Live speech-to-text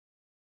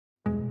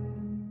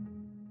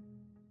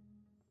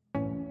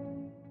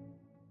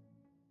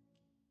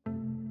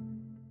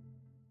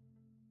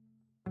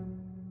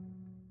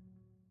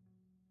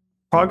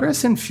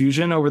Progress in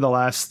fusion over the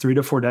last 3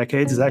 to 4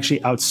 decades has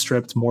actually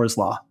outstripped Moore's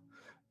law.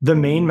 The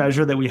main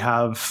measure that we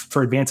have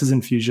for advances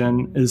in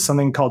fusion is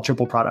something called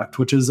triple product,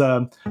 which is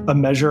a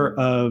measure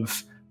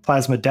of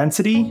plasma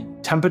density,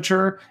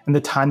 temperature, and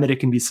the time that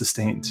it can be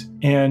sustained.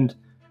 And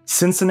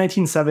since the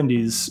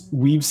 1970s,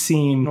 we've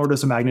seen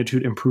orders of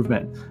magnitude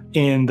improvement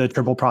in the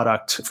triple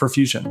product for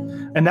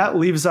fusion. And that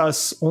leaves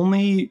us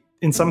only,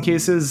 in some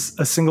cases,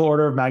 a single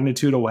order of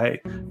magnitude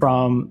away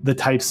from the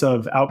types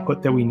of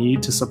output that we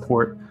need to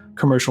support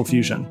commercial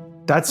fusion.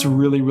 That's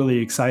really, really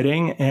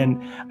exciting.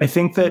 And I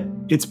think that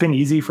it's been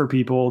easy for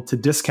people to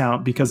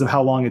discount because of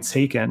how long it's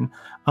taken,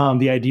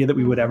 the idea that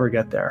we would ever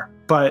get there.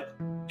 But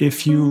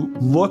if you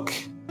look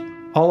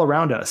all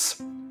around us,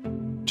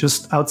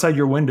 just outside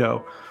your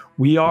window,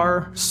 we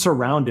are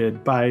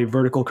surrounded by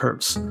vertical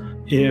curves.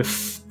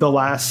 If the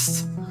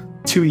last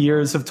 2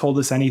 years have told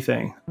us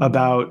anything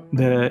about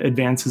the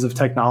advances of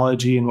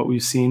technology and what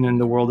we've seen in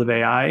the world of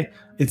AI,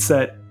 it's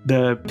that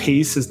the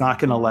pace is not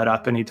going to let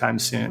up anytime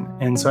soon.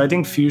 And so I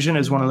think fusion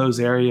is one of those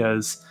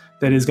areas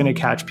that is going to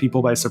catch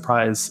people by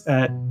surprise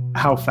at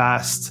how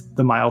fast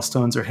the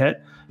milestones are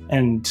hit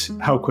and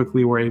how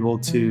quickly we're able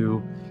to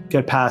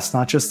get past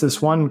not just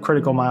this one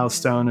critical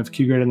milestone of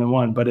Q greater than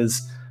 1, but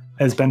as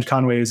Ben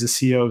Conway, who's the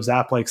CEO of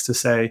Zap, likes to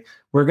say,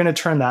 we're going to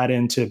turn that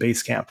into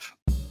base camp.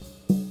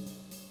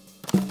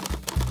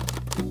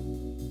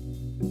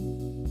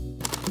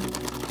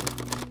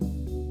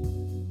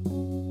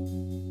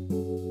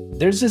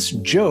 There's this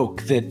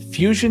joke that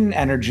fusion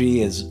energy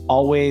is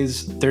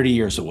always 30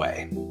 years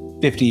away.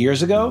 50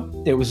 years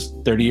ago, it was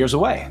 30 years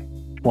away.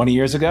 20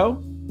 years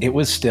ago, it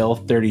was still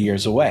 30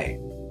 years away.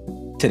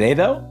 Today,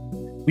 though,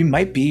 we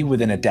might be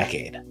within a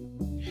decade.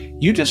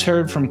 You just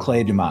heard from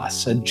Clay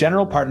Dumas, a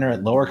general partner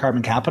at Lower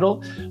Carbon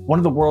Capital, one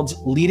of the world's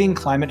leading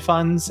climate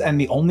funds and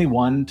the only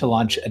one to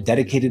launch a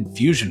dedicated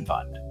fusion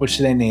fund, which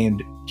they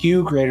named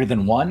Q greater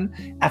than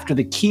 1 after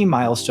the key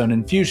milestone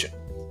in fusion,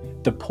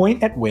 the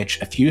point at which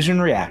a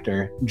fusion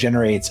reactor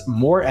generates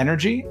more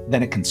energy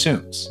than it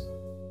consumes.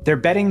 They're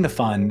betting the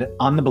fund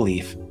on the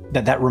belief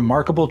that that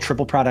remarkable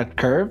triple product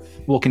curve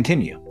will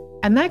continue.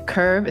 And that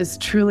curve is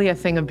truly a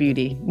thing of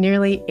beauty.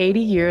 Nearly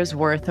 80 years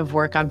worth of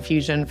work on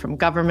fusion from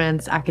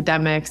governments,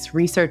 academics,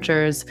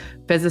 researchers,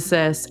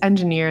 physicists,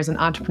 engineers, and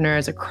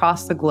entrepreneurs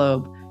across the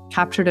globe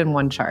captured in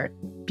one chart.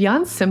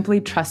 Beyond simply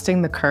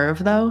trusting the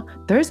curve, though,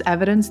 there's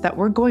evidence that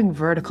we're going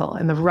vertical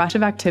in the rush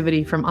of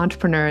activity from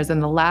entrepreneurs in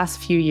the last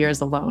few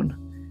years alone.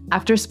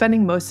 After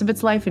spending most of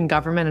its life in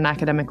government and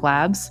academic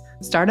labs,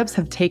 startups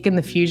have taken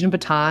the fusion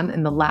baton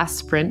in the last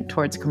sprint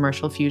towards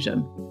commercial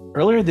fusion.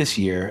 Earlier this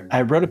year,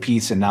 I wrote a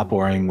piece in Not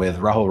Boring with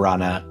Rahul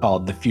Rana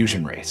called The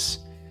Fusion Race.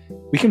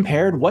 We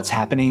compared what's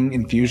happening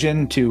in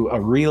fusion to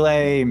a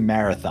relay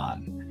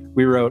marathon.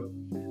 We wrote,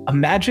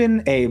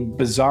 imagine a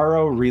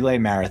bizarro relay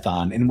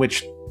marathon in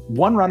which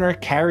one runner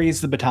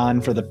carries the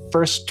baton for the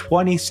first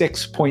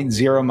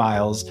 26.0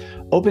 miles,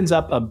 opens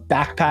up a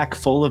backpack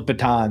full of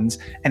batons,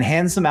 and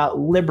hands them out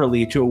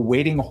liberally to a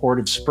waiting horde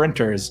of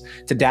sprinters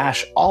to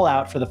dash all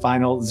out for the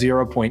final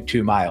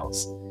 0.2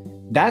 miles.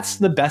 That's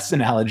the best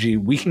analogy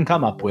we can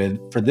come up with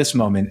for this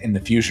moment in the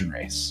fusion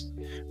race.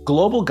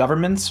 Global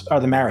governments are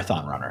the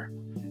marathon runner.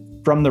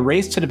 From the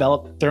race to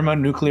develop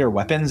thermonuclear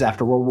weapons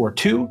after World War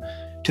II,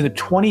 to the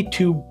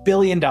 $22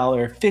 billion,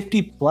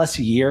 50-plus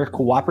year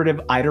cooperative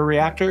ITER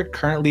reactor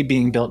currently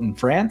being built in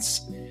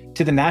France,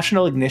 to the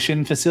National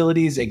Ignition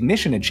Facility's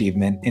ignition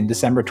achievement in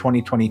December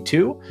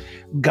 2022,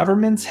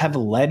 governments have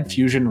led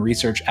fusion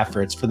research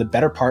efforts for the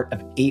better part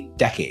of 8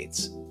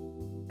 decades.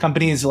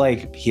 Companies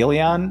like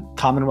Helion,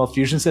 Commonwealth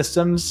Fusion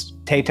Systems,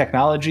 Tay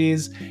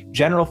Technologies,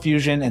 General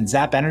Fusion, and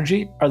Zap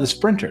Energy are the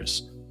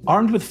sprinters.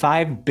 Armed with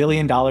 $5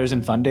 billion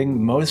in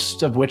funding,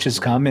 most of which has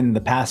come in the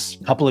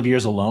past couple of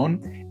years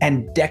alone,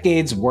 and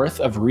decades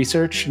worth of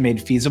research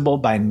made feasible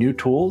by new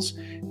tools,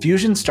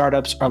 fusion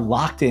startups are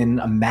locked in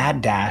a mad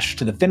dash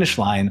to the finish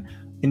line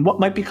in what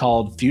might be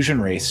called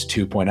Fusion Race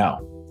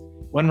 2.0.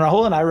 When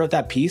Rahul and I wrote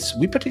that piece,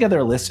 we put together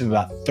a list of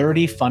about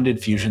 30 funded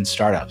fusion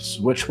startups,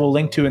 which we'll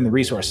link to in the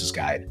resources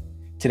guide.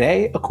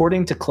 Today,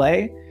 according to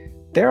Clay,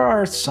 there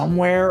are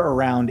somewhere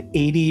around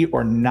 80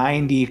 or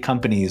 90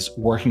 companies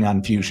working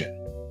on fusion.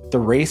 The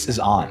race is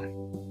on.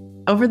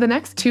 Over the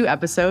next 2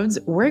 episodes,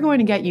 we're going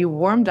to get you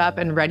warmed up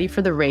and ready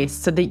for the race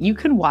so that you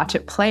can watch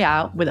it play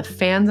out with a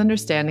fan's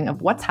understanding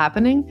of what's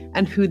happening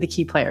and who the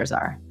key players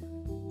are.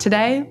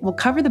 Today, we'll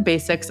cover the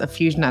basics of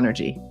fusion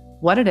energy,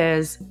 what it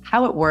is,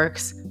 how it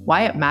works,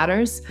 why it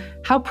matters,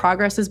 how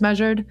progress is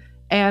measured,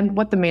 and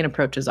what the main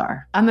approaches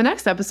are. On the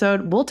next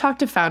episode, we'll talk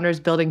to founders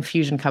building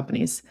fusion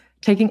companies,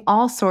 taking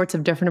all sorts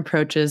of different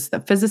approaches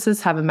that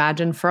physicists have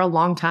imagined for a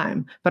long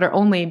time, but are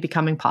only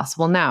becoming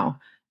possible now,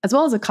 as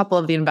well as a couple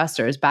of the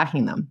investors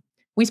backing them.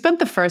 We spent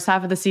the first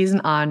half of the season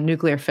on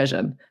nuclear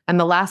fission, and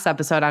the last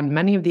episode on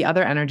many of the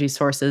other energy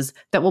sources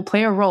that will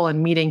play a role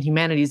in meeting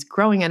humanity's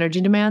growing energy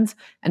demands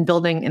and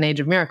building an age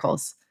of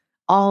miracles.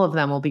 All of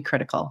them will be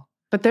critical.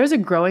 But there's a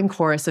growing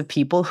chorus of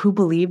people who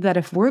believe that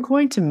if we're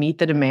going to meet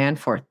the demand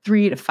for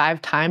 3 to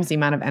 5 times the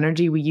amount of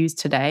energy we use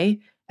today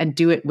and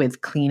do it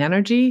with clean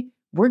energy,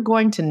 we're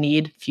going to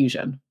need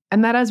fusion.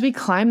 And that as we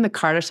climb the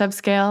Kardashev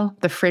scale,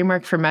 the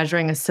framework for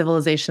measuring a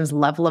civilization's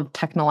level of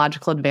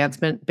technological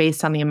advancement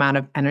based on the amount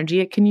of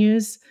energy it can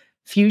use,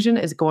 fusion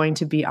is going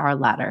to be our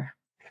ladder.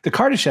 The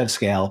Kardashev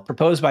scale,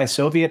 proposed by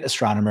Soviet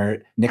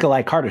astronomer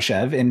Nikolai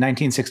Kardashev in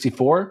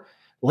 1964,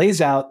 lays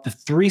out the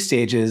 3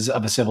 stages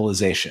of a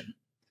civilization.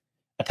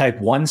 A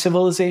Type 1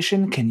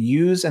 civilization can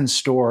use and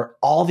store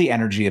all the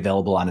energy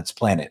available on its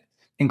planet,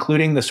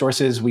 including the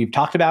sources we've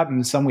talked about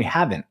and some we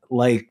haven't,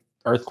 like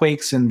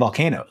earthquakes and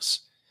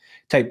volcanoes.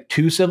 Type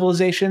 2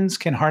 civilizations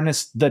can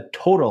harness the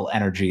total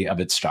energy of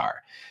its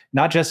star,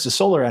 not just the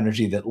solar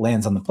energy that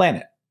lands on the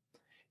planet.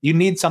 You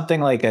need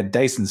something like a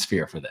Dyson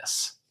sphere for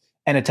this.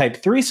 And a Type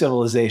 3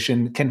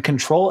 civilization can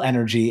control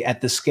energy at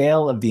the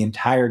scale of the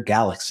entire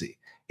galaxy,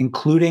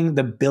 including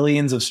the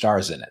billions of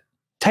stars in it.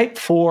 Type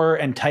 4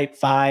 and Type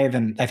 5,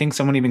 and I think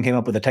someone even came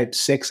up with a Type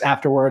 6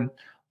 afterward,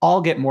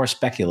 all get more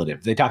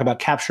speculative. They talk about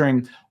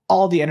capturing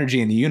all the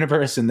energy in the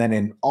universe and then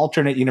in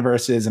alternate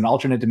universes and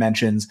alternate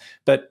dimensions,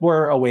 but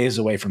we're a ways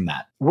away from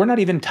that. We're not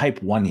even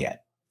Type 1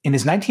 yet. In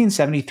his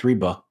 1973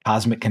 book,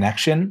 Cosmic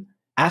Connection,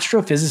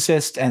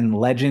 astrophysicist and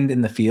legend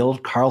in the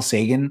field, Carl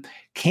Sagan,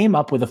 came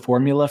up with a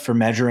formula for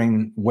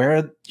measuring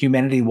where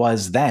humanity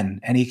was then,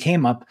 and he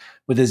came up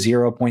with a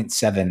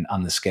 0.7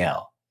 on the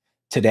scale.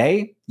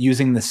 Today,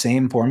 using the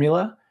same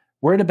formula,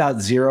 we're at about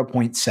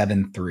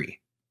 0.73.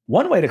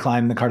 One way to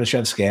climb the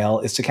Kardashev scale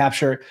is to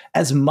capture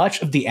as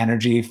much of the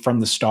energy from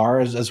the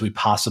stars as we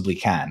possibly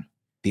can.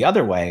 The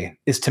other way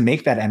is to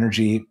make that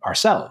energy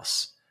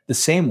ourselves, the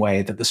same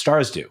way that the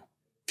stars do,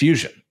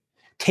 fusion.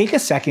 Take a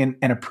second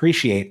and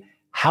appreciate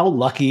how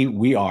lucky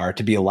we are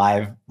to be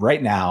alive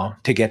right now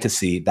to get to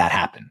see that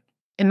happen.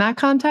 In that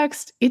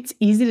context, it's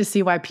easy to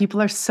see why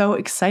people are so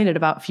excited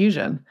about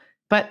fusion.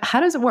 But how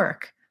does it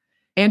work?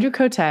 Andrew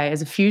Cote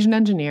is a fusion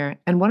engineer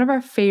and one of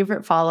our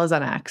favorite follows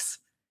on X.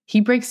 He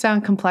breaks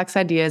down complex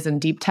ideas in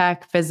deep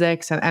tech,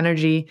 physics, and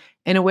energy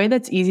in a way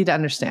that's easy to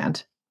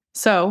understand.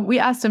 So we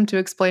asked him to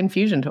explain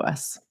fusion to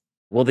us.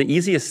 Well, the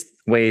easiest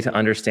way to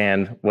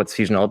understand what's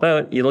fusion all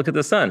about, you look at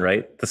the sun,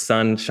 right? The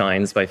sun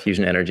shines by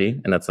fusion energy,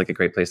 and that's like a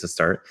great place to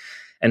start.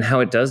 And how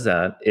it does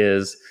that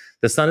is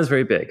the sun is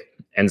very big,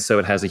 and so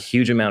it has a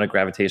huge amount of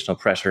gravitational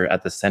pressure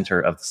at the center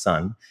of the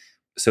sun.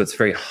 So it's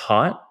very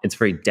hot, it's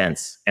very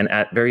dense, and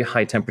at very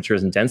high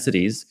temperatures and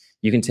densities,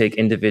 you can take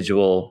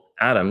individual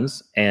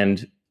atoms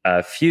and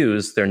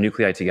fuse their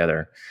nuclei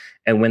together.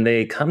 And when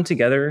they come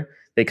together,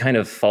 they kind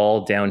of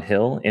fall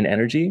downhill in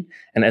energy.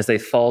 And as they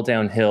fall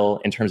downhill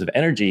in terms of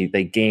energy,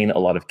 they gain a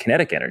lot of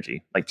kinetic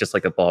energy, just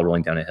like a ball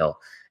rolling down a hill.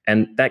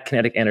 And that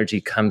kinetic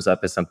energy comes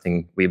up as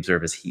something we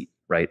observe as heat,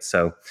 right?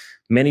 So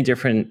many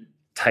different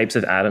types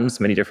of atoms,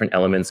 many different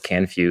elements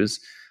can fuse.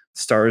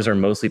 Stars are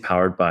mostly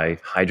powered by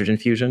hydrogen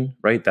fusion,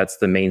 right? That's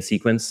the main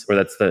sequence, or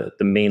that's the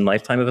main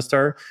lifetime of a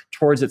star.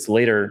 Towards its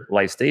later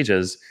life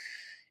stages,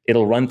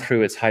 it'll run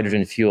through its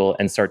hydrogen fuel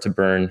and start to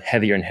burn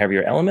heavier and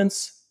heavier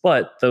elements,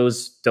 but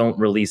those don't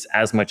release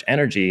as much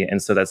energy.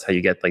 And so that's how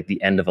you get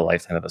the end of a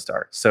lifetime of a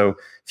star. So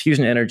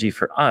fusion energy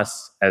for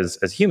us as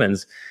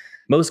humans,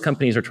 most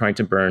companies are trying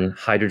to burn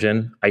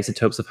hydrogen,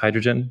 isotopes of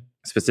hydrogen,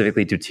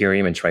 specifically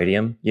deuterium and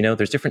tritium.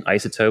 There's different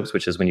isotopes,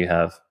 which is when you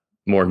have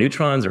more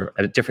neutrons or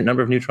a different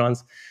number of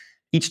neutrons.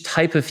 Each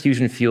type of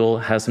fusion fuel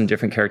has some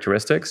different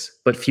characteristics,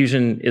 but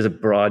fusion is a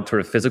broad sort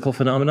of physical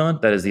phenomenon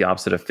that is the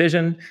opposite of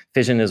fission.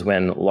 Fission is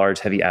when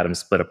large, heavy atoms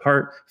split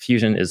apart.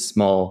 Fusion is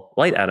small,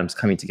 light atoms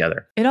coming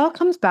together. It all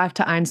comes back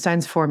to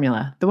Einstein's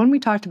formula, the one we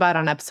talked about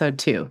on episode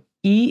 2,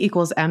 E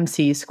equals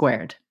mc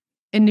squared.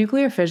 In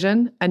nuclear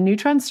fission, a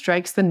neutron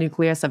strikes the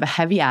nucleus of a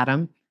heavy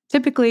atom,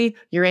 typically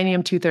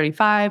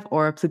uranium-235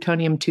 or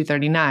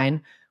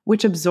plutonium-239,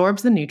 which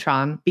absorbs the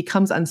neutron,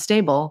 becomes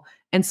unstable,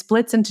 and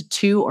splits into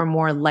 2 or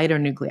more lighter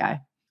nuclei,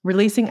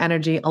 releasing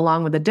energy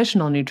along with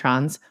additional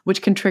neutrons,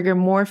 which can trigger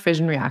more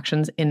fission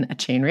reactions in a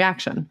chain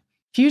reaction.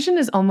 Fusion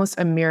is almost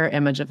a mirror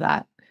image of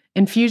that.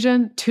 In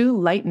fusion, 2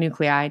 light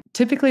nuclei,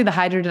 typically the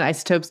hydrogen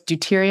isotopes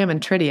deuterium and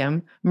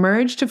tritium,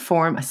 merge to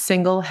form a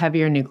single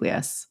heavier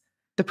nucleus.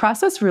 The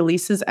process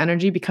releases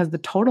energy because the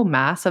total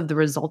mass of the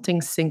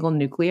resulting single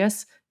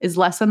nucleus is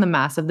less than the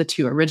mass of the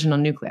 2 original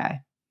nuclei.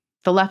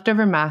 The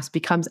leftover mass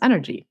becomes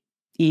energy,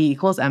 E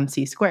equals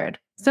mc squared.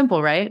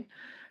 Simple, right?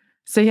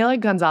 Sahila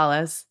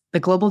Gonzalez, the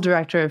global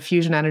director of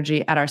fusion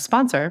energy at our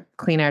sponsor,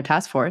 Clean Air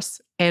Task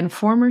Force, and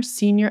former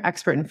senior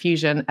expert in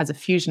fusion as a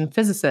fusion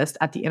physicist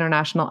at the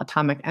International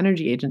Atomic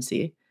Energy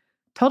Agency,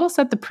 told us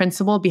that the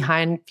principle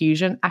behind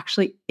fusion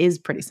actually is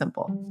pretty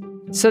simple.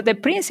 So the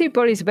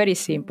principle is very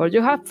simple.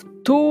 You have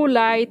 2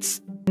 light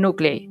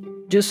nuclei,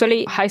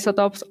 usually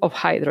isotopes of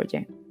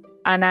hydrogen.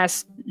 And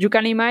as you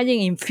can imagine,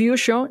 in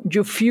fusion,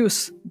 you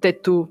fuse the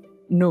 2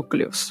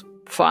 nucleus.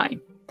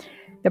 Fine.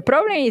 The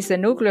problem is the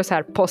nucleus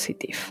are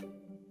positive.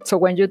 So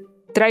when you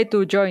try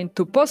to join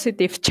 2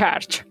 positive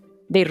charge,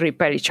 they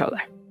repel each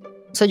other.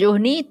 So you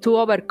need to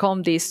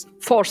overcome these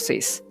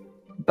forces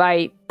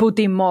by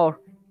putting more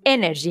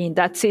energy in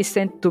that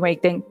system to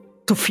make them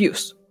to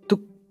fuse,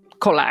 to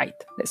collide,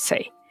 let's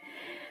say.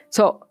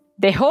 So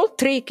The whole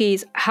trick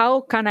is,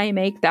 how can I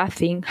make that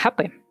thing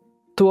happen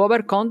to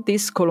overcome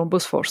these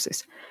Columbus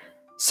forces?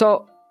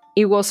 So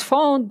it was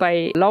found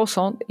by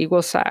Lawson, it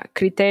was a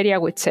criteria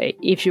which say,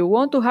 if you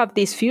want to have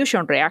this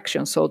fusion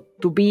reaction, so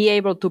to be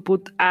able to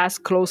put as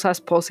close as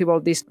possible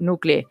this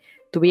nuclei,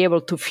 to be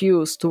able to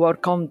fuse, to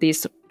overcome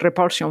these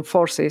repulsion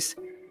forces,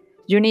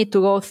 you need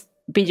to go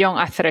beyond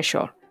a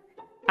threshold.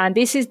 And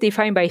this is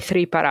defined by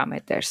 3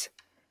 parameters: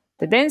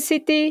 the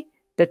density,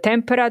 the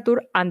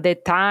temperature, and the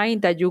time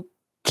that you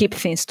keep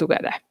things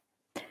together.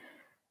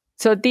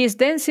 So this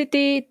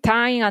density,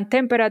 time, and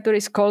temperature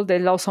is called the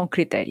Lawson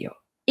criteria.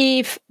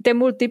 If the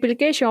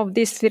multiplication of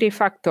these 3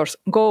 factors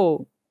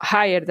go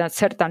higher than a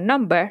certain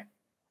number,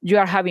 you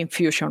are having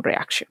fusion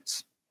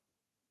reactions.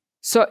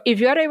 So if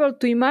you are able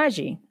to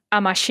imagine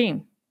a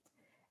machine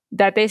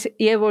that is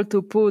able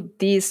to put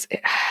this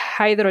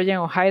hydrogen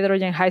or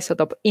hydrogen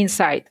isotope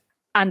inside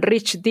and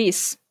reach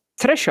this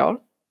threshold,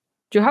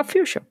 you have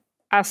fusion.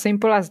 As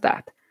simple as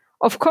that.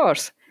 Of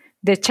course,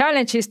 the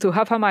challenge is to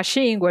have a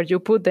machine where you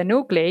put the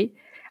nuclei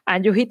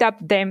and you heat up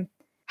them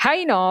high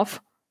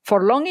enough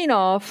for long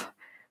enough,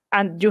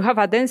 and you have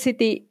a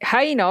density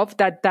high enough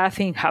that that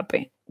thing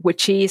happen,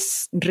 which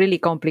is really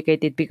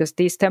complicated because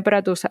these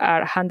temperatures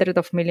are hundreds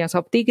of millions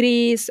of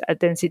degrees,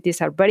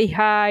 densities are very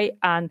high,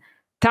 and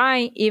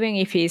time, even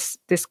if it's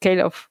the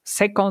scale of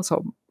seconds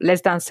or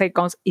less than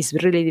seconds, is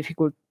really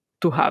difficult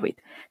to have it.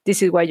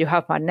 This is why you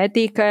have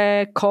magnetic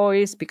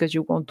coils, because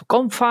you want to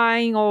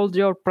confine all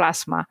your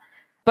plasma.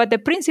 But the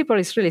principle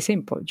is really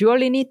simple. You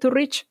only need to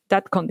reach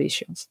that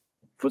conditions.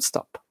 Full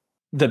stop.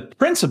 The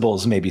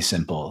principles may be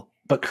simple,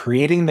 but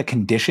creating the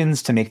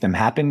conditions to make them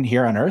happen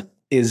here on Earth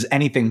is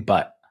anything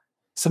but.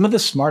 Some of the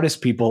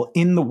smartest people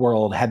in the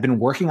world have been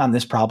working on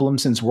this problem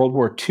since World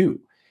War II,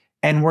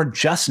 and we're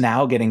just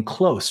now getting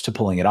close to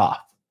pulling it off.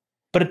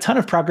 But a ton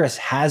of progress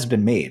has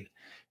been made.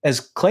 As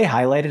Clay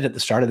highlighted at the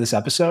start of this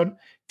episode,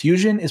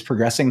 fusion is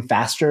progressing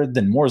faster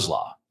than Moore's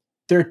law.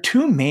 There are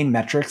 2 main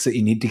metrics that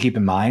you need to keep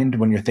in mind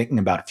when you're thinking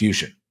about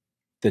fusion: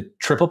 the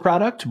triple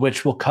product,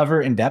 which we'll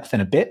cover in depth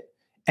in a bit,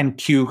 and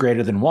Q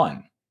greater than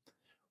 1.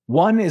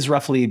 1 is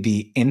roughly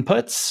the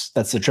inputs,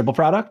 that's the triple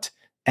product,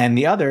 and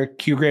the other,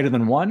 Q greater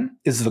than 1,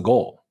 is the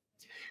goal.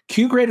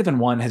 Q greater than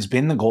 1 has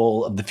been the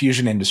goal of the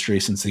fusion industry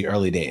since the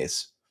early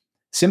days.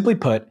 Simply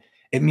put,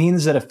 it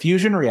means that a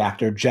fusion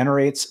reactor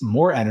generates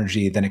more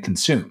energy than it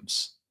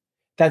consumes.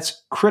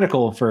 That's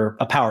critical for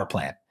a power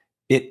plant.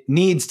 It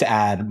needs to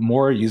add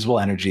more usable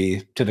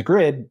energy to the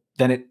grid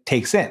than it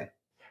takes in.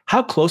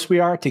 How close we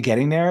are to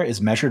getting there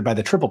is measured by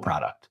the triple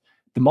product,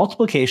 the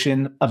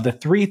multiplication of the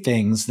 3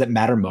 things that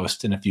matter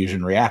most in a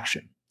fusion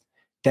reaction: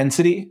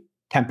 density,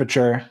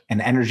 temperature,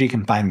 and energy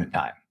confinement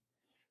time.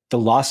 The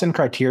Lawson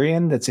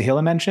criterion that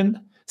Sahila mentioned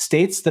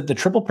states that the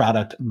triple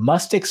product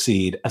must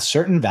exceed a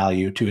certain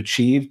value to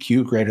achieve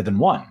Q greater than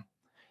 1.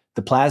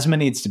 The plasma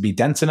needs to be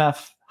dense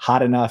enough,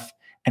 hot enough,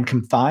 and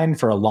confined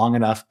for a long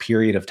enough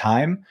period of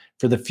time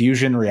for the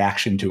fusion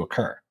reaction to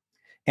occur.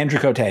 Andrew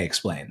Cote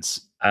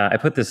explains. I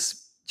put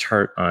this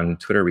chart on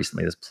Twitter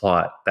recently, this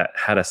plot that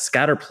had a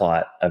scatter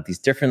plot of these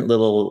different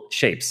little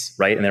shapes,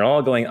 right? And they're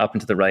all going up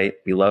and to the right.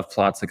 We love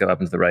plots that go up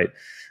and to the right.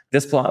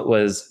 This plot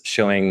was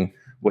showing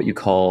what you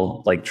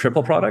call like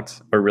triple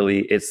product, or really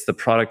it's the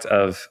product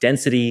of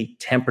density,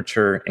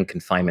 temperature, and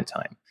confinement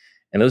time.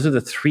 And those are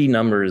the 3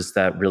 numbers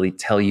that really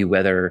tell you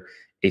whether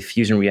a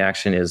fusion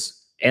reaction is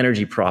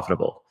energy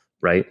profitable,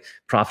 right?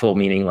 Profitable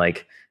meaning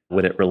like,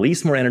 would it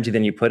release more energy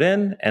than you put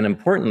in? And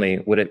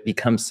importantly, would it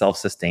become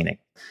self-sustaining?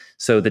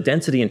 So the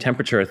density and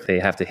temperature, they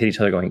have to hit each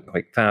other going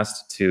quite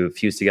fast to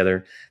fuse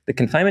together. The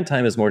confinement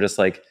time is more just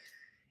like,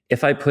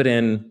 if I put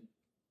in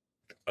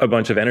a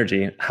bunch of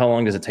energy, how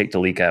long does it take to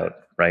leak out,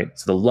 right?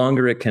 So the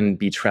longer it can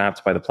be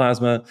trapped by the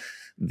plasma,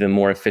 the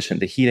more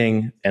efficient the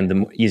heating and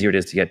the easier it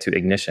is to get to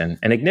ignition.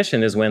 And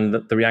ignition is when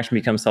the reaction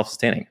becomes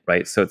self-sustaining,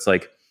 right? So it's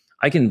like,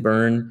 I can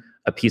burn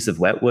a piece of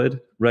wet wood,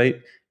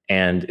 right?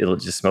 And it'll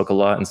just smoke a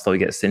lot and slowly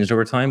get singed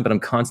over time, but I'm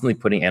constantly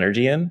putting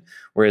energy in.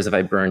 Whereas if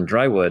I burn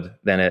dry wood,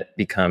 then it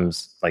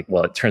becomes like,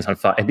 well, it turns on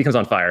fire, it becomes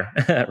on fire,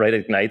 right?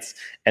 It ignites,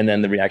 and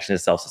then the reaction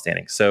is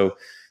self-sustaining. So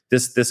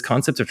this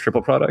concept of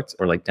triple product,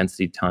 or like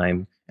density,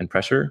 time, and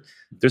pressure,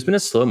 there's been a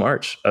slow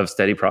march of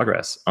steady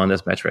progress on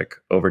this metric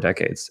over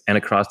decades and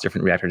across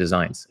different reactor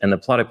designs. And the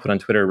plot I put on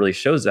Twitter really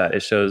shows that.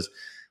 It shows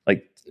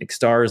like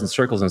stars and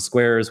circles and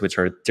squares, which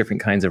are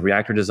different kinds of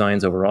reactor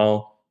designs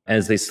overall.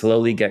 As they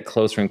slowly get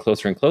closer and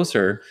closer and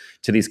closer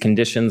to these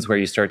conditions where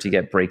you start to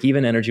get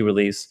break-even energy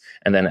release,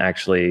 and then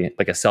actually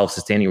like a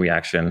self-sustaining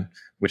reaction,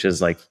 which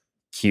is like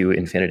Q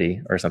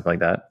infinity or something like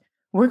that.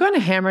 We're going to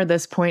hammer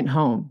this point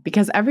home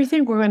because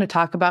everything we're going to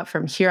talk about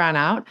from here on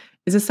out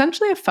is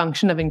essentially a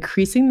function of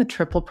increasing the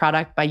triple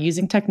product by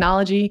using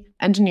technology,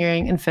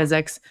 engineering, and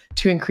physics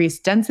to increase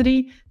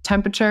density,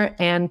 temperature,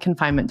 and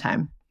confinement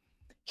time.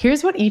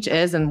 Here's what each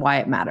is and why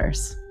it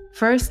matters.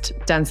 First,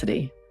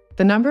 density,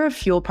 the number of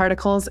fuel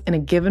particles in a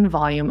given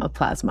volume of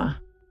plasma.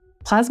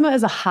 Plasma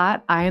is a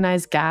hot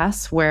ionized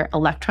gas where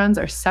electrons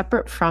are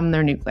separate from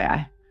their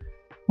nuclei.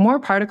 More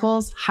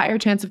particles, higher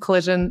chance of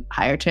collision,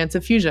 higher chance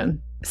of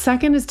fusion.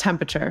 Second is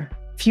temperature.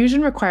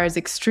 Fusion requires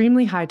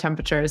extremely high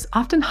temperatures,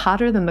 often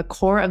hotter than the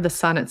core of the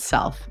sun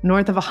itself,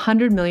 north of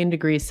 100 million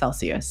degrees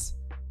Celsius.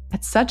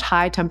 At such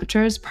high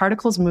temperatures,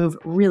 particles move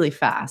really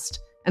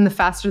fast, and the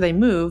faster they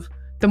move,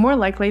 the more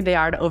likely they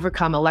are to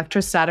overcome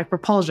electrostatic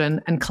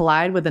repulsion and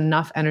collide with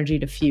enough energy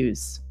to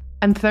fuse.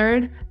 And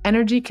third,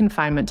 energy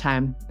confinement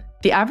time.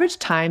 The average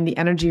time the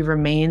energy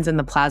remains in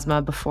the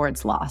plasma before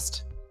it's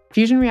lost.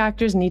 Fusion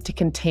reactors need to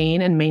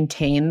contain and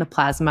maintain the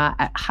plasma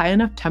at high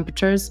enough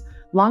temperatures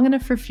long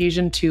enough for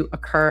fusion to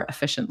occur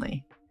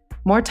efficiently.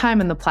 More time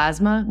in the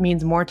plasma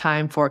means more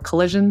time for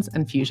collisions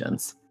and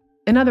fusions.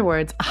 In other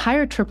words, a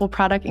higher triple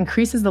product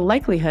increases the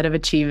likelihood of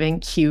achieving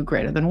Q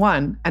greater than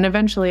 1, and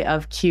eventually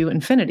of Q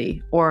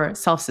infinity, or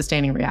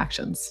self-sustaining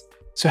reactions.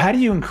 So how do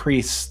you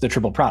increase the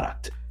triple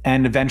product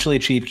and eventually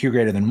achieve Q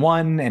greater than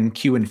 1 and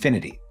Q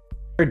infinity?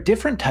 There are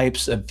different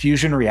types of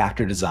fusion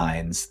reactor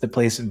designs that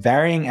place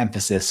varying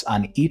emphasis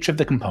on each of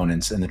the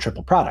components in the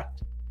triple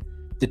product.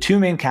 The two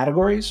main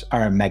categories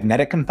are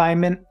magnetic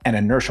confinement and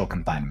inertial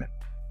confinement.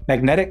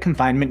 Magnetic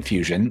confinement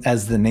fusion,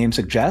 as the name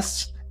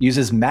suggests,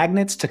 uses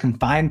magnets to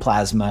confine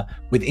plasma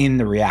within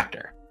the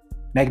reactor.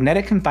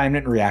 Magnetic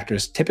confinement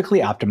reactors typically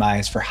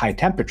optimize for high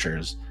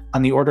temperatures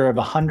on the order of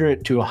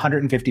 100 to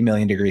 150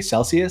 million degrees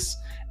Celsius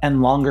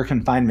and longer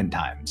confinement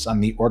times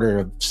on the order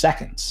of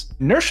seconds.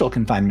 Inertial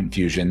confinement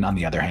fusion, on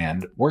the other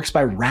hand, works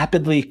by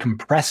rapidly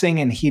compressing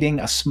and heating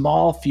a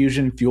small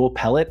fusion fuel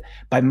pellet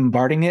by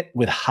bombarding it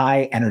with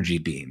high energy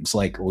beams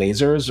like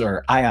lasers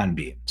or ion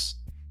beams.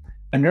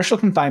 Inertial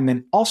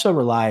confinement also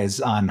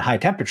relies on high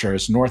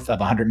temperatures north of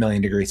 100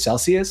 million degrees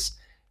Celsius,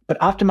 but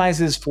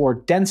optimizes for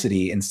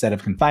density instead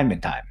of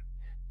confinement time.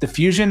 The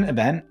fusion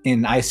event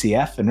in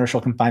ICF, inertial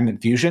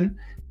confinement fusion,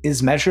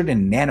 is measured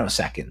in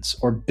nanoseconds,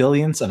 or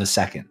billionths of a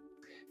second.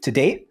 To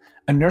date,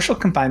 inertial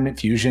confinement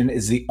fusion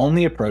is the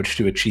only approach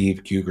to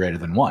achieve Q greater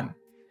than 1.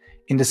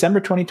 In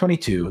December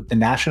 2022, the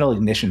National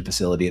Ignition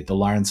Facility at the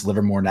Lawrence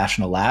Livermore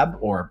National Lab,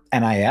 or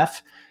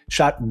NIF,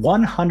 shot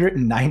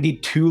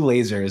 192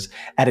 lasers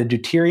at a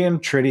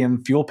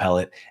deuterium-tritium fuel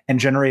pellet and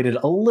generated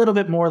a little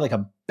bit more like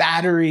a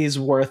battery's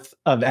worth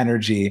of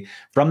energy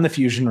from the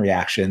fusion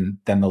reaction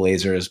than the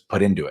lasers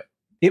put into it.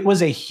 It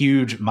was a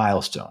huge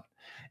milestone.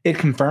 It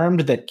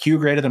confirmed that Q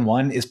greater than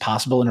 1 is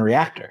possible in a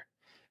reactor.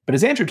 But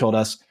as Andrew told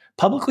us,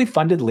 publicly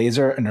funded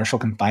laser inertial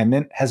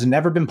confinement has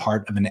never been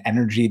part of an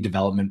energy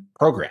development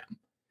program.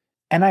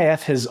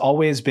 NIF has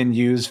always been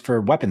used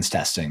for weapons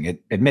testing.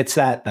 It admits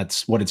that,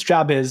 that's what its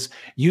job is,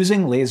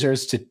 using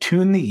lasers to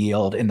tune the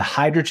yield in the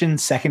hydrogen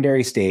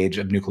secondary stage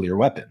of nuclear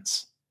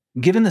weapons.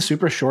 Given the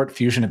super short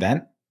fusion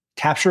event,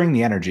 capturing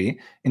the energy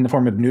in the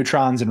form of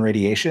neutrons and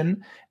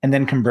radiation, and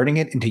then converting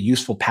it into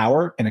useful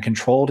power in a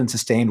controlled and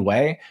sustained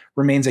way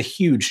remains a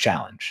huge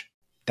challenge.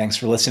 Thanks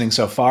for listening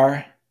so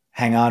far.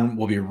 Hang on,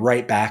 we'll be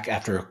right back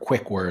after a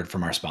quick word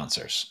from our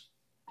sponsors.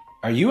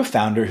 Are you a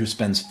founder who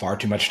spends far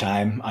too much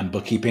time on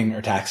bookkeeping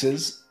or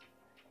taxes?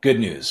 Good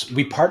news,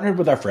 we partnered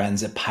with our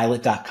friends at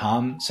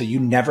Pilot.com so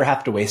you never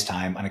have to waste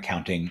time on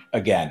accounting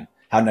again.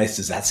 How nice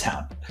does that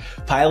sound?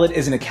 Pilot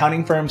is an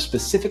accounting firm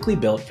specifically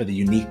built for the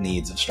unique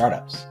needs of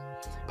startups.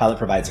 Pilot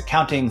provides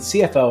accounting,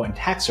 CFO, and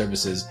tax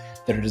services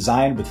that are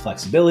designed with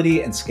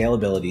flexibility and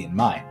scalability in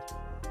mind.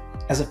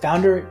 As a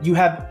founder, you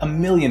have a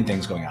million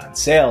things going on: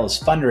 sales,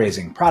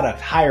 fundraising,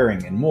 product,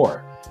 hiring, and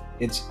more.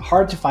 It's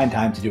hard to find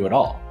time to do it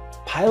all.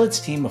 Pilot's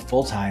team of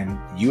full-time,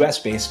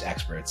 US-based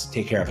experts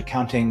take care of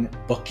accounting,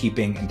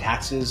 bookkeeping, and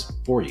taxes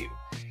for you,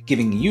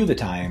 giving you the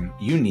time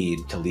you need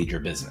to lead your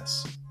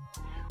business.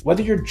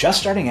 Whether you're just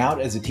starting out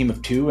as a team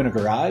of 2 in a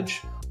garage,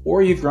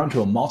 or you've grown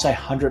to a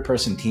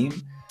multi-100-person team,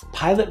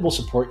 Pilot will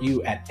support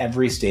you at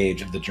every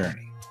stage of the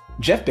journey.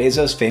 Jeff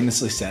Bezos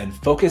famously said,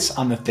 "Focus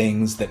on the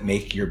things that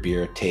make your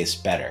beer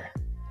taste better,"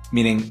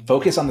 meaning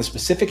focus on the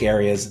specific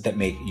areas that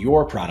make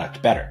your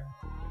product better.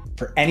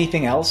 For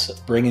anything else,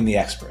 bring in the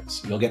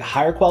experts. You'll get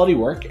higher quality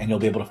work and you'll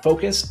be able to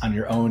focus on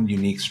your own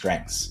unique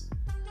strengths.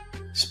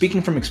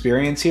 Speaking from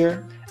experience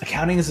here,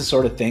 accounting is the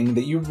sort of thing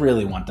that you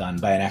really want done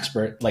by an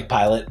expert like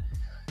Pilot.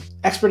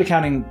 Expert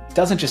accounting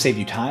doesn't just save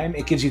you time,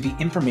 it gives you the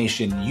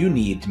information you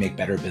need to make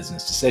better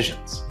business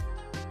decisions.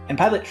 And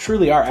Pilot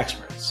truly are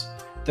experts.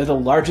 They're the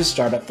largest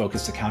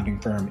startup-focused accounting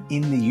firm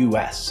in the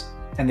US,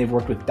 and they've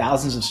worked with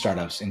thousands of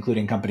startups,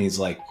 including companies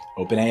like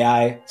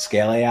OpenAI,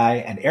 Scale AI,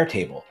 and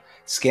Airtable,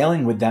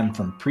 scaling with them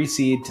from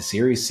pre-seed to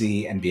Series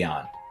C and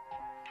beyond.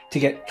 To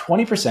get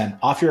 20%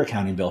 off your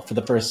accounting bill for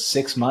the first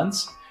 6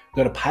 months,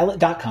 go to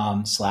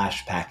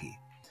pilot.com/Packy.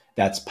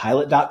 That's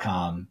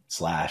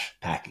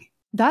pilot.com/Packy.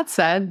 That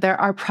said, there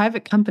are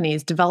private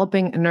companies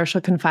developing inertial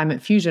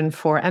confinement fusion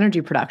for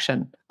energy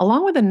production,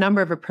 along with a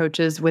number of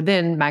approaches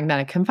within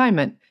magnetic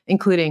confinement,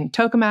 including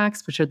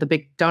tokamaks, which are the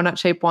big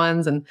donut-shaped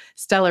ones, and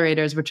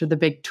stellarators, which are the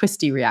big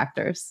twisty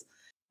reactors.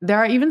 There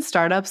are even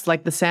startups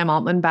like the Sam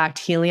Altman-backed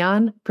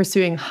Helion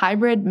pursuing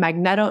hybrid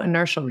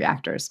magneto-inertial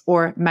reactors,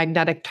 or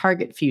magnetic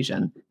target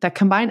fusion, that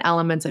combine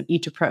elements of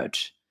each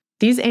approach.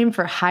 These aim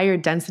for higher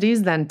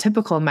densities than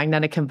typical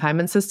magnetic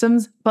confinement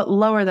systems, but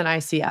lower than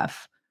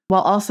ICF.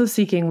 while also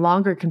seeking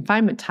longer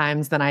confinement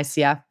times than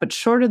ICF, but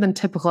shorter than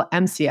typical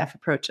MCF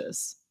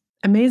approaches.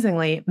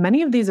 Amazingly,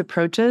 many of these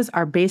approaches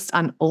are based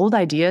on old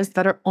ideas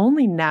that are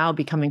only now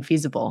becoming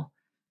feasible.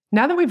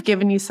 Now that we've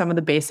given you some of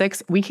the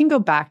basics, we can go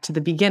back to the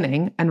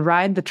beginning and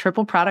ride the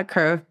triple product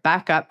curve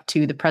back up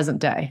to the present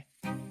day.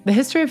 The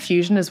history of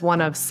fusion is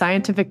one of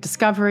scientific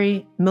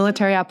discovery,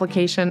 military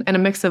application, and a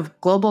mix of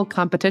global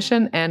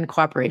competition and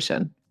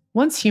cooperation.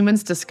 Once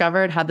humans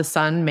discovered how the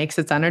sun makes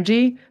its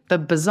energy, the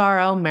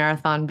bizarro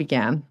marathon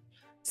began.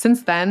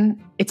 Since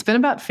then, it's been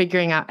about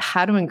figuring out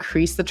how to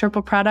increase the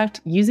triple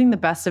product using the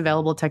best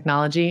available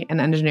technology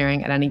and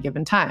engineering at any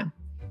given time.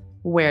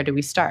 Where do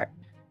we start?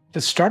 To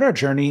start our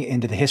journey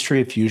into the history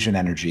of fusion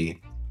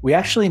energy, we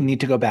actually need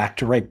to go back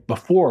to right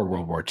before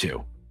World War II.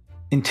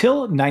 Until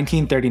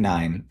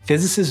 1939,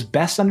 physicists'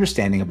 best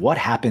understanding of what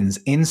happens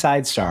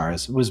inside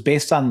stars was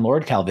based on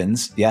Lord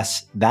Kelvin's,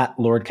 yes, that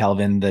Lord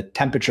Kelvin, the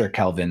temperature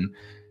Kelvin,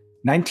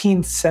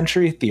 19th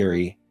century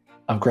theory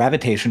of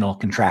gravitational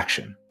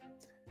contraction.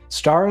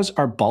 Stars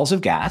are balls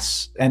of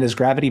gas, and as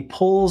gravity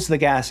pulls the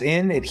gas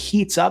in, it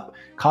heats up,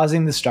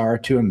 causing the star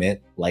to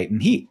emit light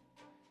and heat.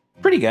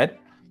 Pretty good.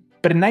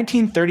 But in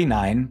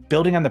 1939,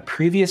 building on the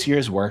previous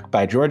year's work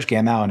by George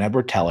Gamow and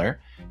Edward Teller,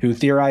 who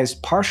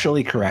theorized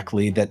partially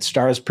correctly that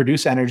stars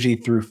produce energy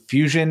through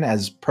fusion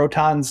as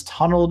protons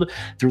tunneled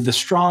through the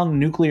strong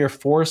nuclear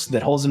force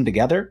that holds them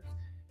together,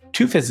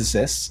 two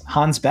physicists,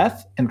 Hans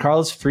Bethe and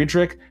Carl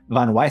Friedrich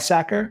von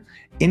Weizsäcker,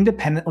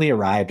 independently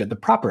arrived at the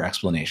proper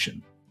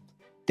explanation.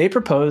 They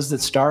proposed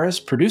that stars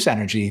produce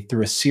energy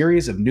through a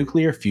series of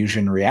nuclear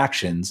fusion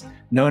reactions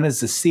known as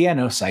the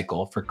CNO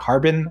cycle for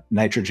carbon,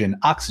 nitrogen,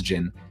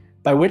 oxygen,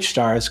 by which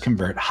stars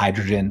convert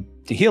hydrogen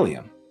to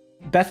helium.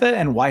 Bethe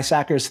and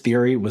Weizsäcker's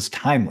theory was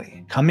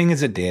timely, coming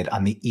as it did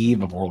on the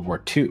eve of World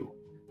War II.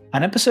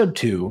 On episode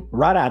 2,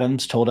 Rod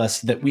Adams told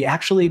us that we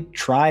actually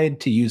tried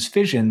to use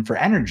fission for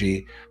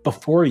energy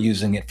before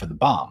using it for the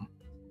bomb.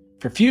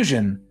 For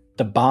fusion,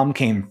 the bomb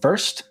came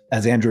first,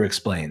 as Andrew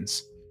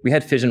explains. We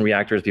had fission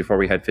reactors before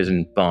we had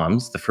fission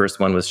bombs. The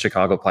first one was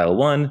Chicago Pile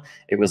 1.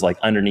 It was like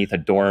underneath a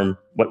dorm,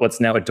 what's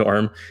now a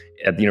dorm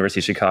at the University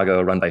of Chicago,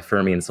 run by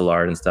Fermi and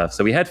Szilard and stuff.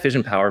 So we had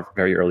fission power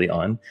very early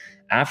on.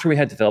 After we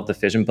had developed the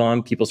fission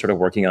bomb, people started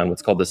working on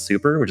what's called the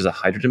super, which is a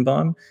hydrogen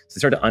bomb. So they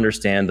started to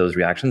understand those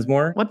reactions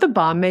more. What the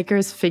bomb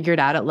makers figured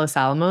out at Los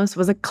Alamos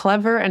was a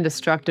clever and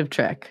destructive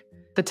trick.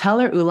 The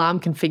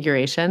Teller-Ulam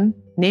configuration,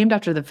 named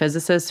after the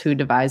physicist who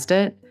devised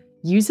it,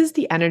 uses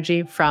the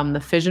energy from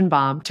the fission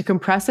bomb to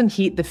compress and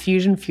heat the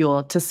fusion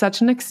fuel to such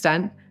an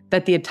extent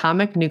that the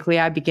atomic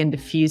nuclei begin to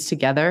fuse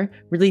together,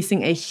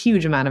 releasing a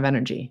huge amount of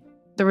energy.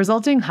 The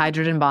resulting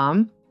hydrogen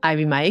bomb,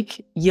 Ivy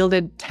Mike,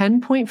 yielded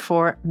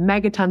 10.4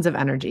 megatons of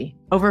energy,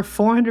 over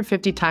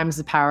 450 times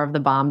the power of the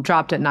bomb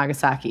dropped at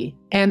Nagasaki,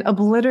 and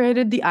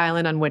obliterated the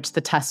island on which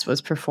the test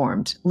was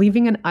performed,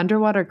 leaving an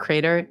underwater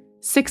crater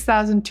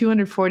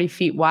 6,240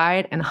 feet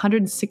wide and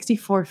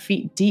 164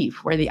 feet deep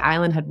where the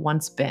island had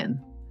once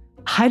been.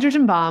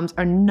 Hydrogen bombs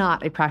are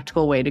not a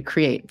practical way to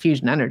create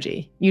fusion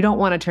energy. You don't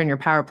want to turn your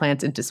power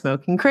plants into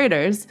smoking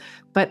craters,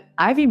 but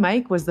Ivy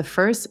Mike was the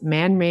first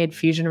man-made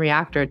fusion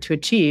reactor to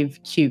achieve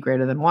Q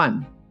greater than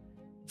 1.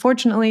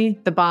 Fortunately,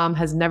 the bomb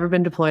has never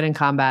been deployed in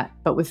combat,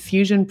 but with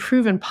fusion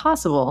proven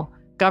possible,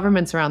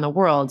 governments around the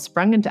world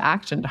sprung into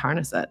action to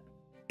harness it.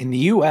 In the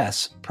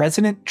US,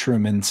 President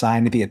Truman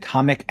signed the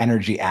Atomic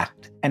Energy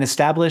Act and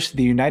established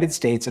the United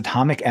States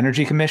Atomic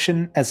Energy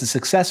Commission as a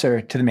successor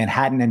to the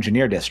Manhattan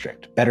Engineer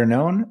District, better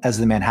known as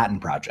the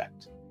Manhattan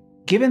Project.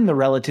 Given the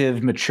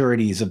relative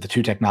maturities of the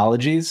two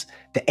technologies,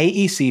 the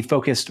AEC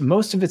focused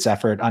most of its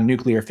effort on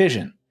nuclear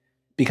fission,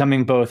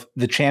 becoming both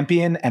the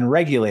champion and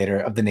regulator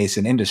of the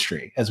nascent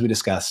industry, as we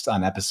discussed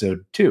on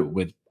episode 2,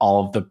 with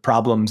all of the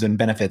problems and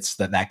benefits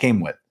that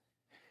came with.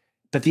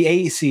 But the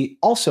AEC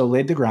also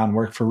laid the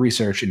groundwork for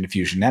research into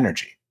fusion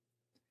energy.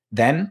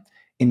 Then,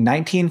 in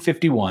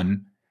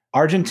 1951,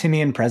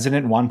 Argentinian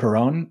President Juan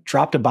Perón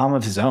dropped a bomb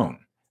of his own,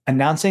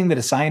 announcing that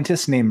a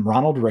scientist named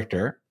Ronald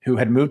Richter, who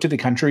had moved to the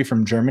country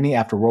from Germany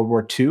after World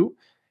War II,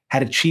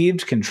 had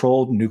achieved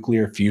controlled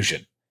nuclear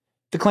fusion.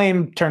 The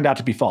claim turned out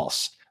to be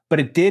false, but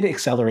it did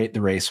accelerate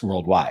the race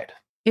worldwide.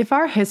 If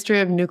our history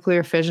of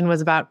nuclear fission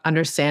was about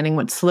understanding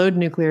what slowed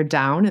nuclear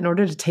down in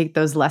order to take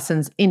those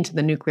lessons into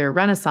the nuclear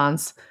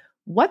renaissance,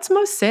 what's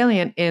most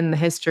salient in the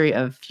history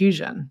of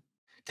fusion?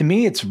 To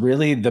me, it's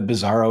really the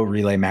bizarro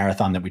relay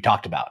marathon that we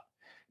talked about.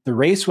 The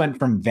race went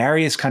from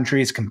various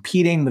countries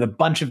competing with a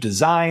bunch of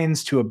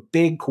designs to a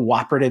big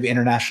cooperative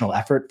international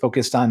effort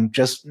focused on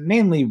just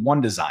mainly one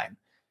design.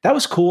 That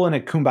was cool in a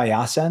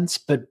kumbaya sense,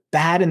 but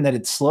bad in that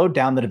it slowed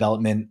down the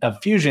development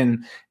of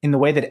fusion in the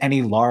way that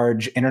any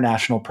large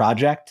international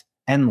project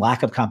and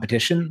lack of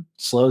competition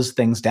slows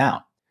things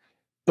down.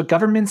 But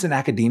governments and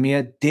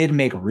academia did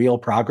make real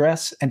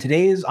progress, and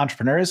today's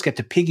entrepreneurs get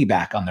to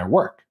piggyback on their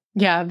work.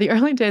 Yeah, the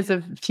early days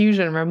of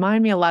fusion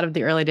remind me a lot of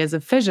the early days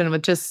of fission,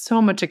 with just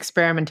so much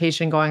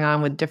experimentation going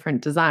on with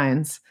different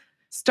designs.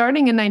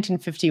 Starting in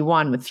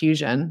 1951 with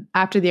fusion,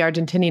 after the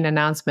Argentinian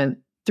announcement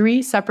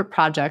 3 separate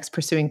projects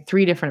pursuing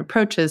 3 different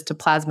approaches to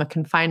plasma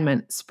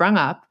confinement sprung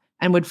up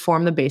and would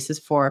form the basis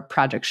for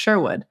Project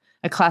Sherwood,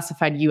 a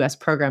classified U.S.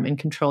 program in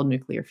controlled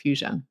nuclear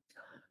fusion.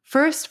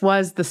 First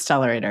was the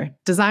Stellarator,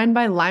 designed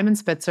by Lyman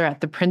Spitzer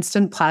at the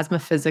Princeton Plasma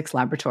Physics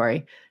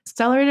Laboratory.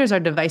 Stellarators are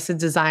devices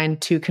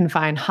designed to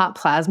confine hot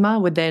plasma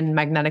within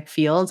magnetic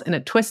fields in a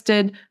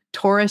twisted,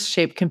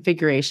 torus-shaped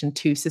configuration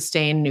to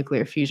sustain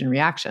nuclear fusion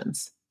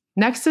reactions.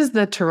 Next is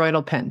the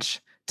toroidal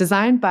pinch.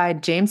 Designed by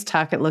James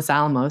Tuck at Los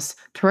Alamos,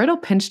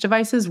 toroidal pinch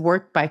devices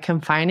work by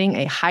confining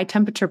a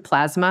high-temperature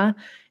plasma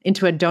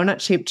into a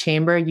donut-shaped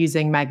chamber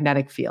using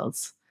magnetic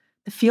fields.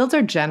 The fields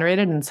are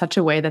generated in such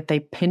a way that they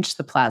pinch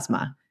the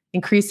plasma,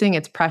 increasing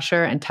its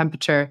pressure and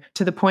temperature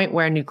to the point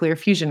where nuclear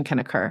fusion can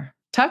occur.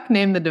 Tuck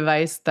named the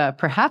device the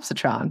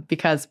Perhapsatron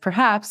because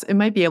perhaps it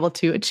might be able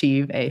to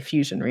achieve a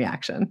fusion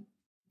reaction.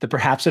 The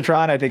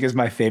Perhapsatron, I think, is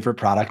my favorite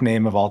product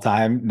name of all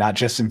time, not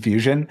just in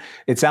fusion.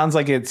 It sounds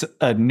like it's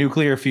a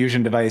nuclear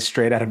fusion device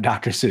straight out of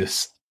Dr.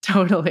 Seuss.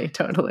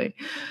 Totally.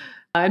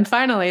 And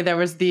finally, there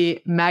was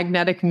the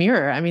magnetic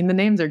mirror. I mean, the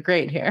names are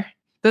great here.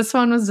 This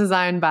one was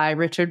designed by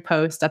Richard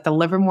Post at the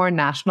Livermore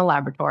National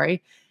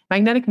Laboratory.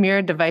 Magnetic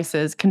mirror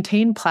devices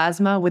contain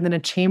plasma within a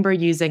chamber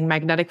using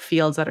magnetic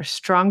fields that are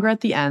stronger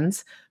at the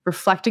ends,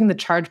 reflecting the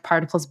charged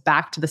particles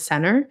back to the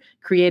center,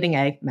 creating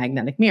a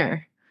magnetic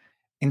mirror.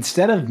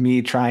 Instead of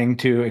me trying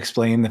to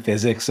explain the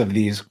physics of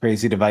these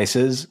crazy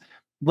devices,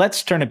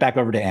 let's turn it back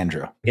over to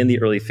Andrew. In the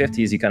early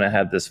 50s, you kind of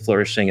had this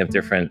flourishing of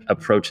different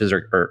approaches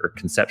or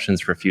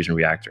conceptions for a fusion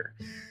reactor.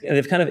 And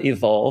they've kind of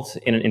evolved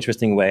in an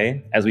interesting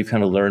way as we've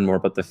kind of learned more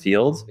about the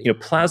field.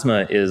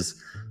 Plasma is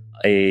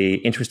an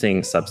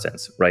interesting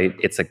substance, right?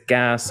 It's a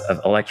gas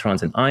of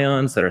electrons and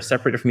ions that are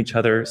separated from each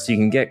other. So you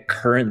can get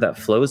current that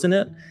flows in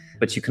it,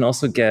 but you can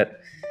also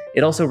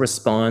it also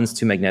responds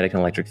to magnetic and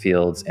electric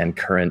fields and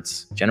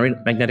currents generate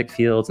magnetic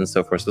fields and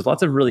so forth. So there's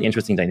lots of really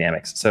interesting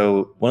dynamics.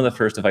 So one of the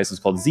first devices is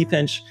called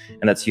Z-pinch,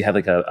 and that's you have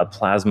like a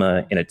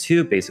plasma in a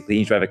tube, basically.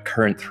 You drive a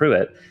current through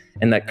it,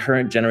 and that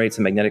current generates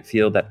a magnetic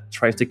field that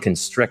tries to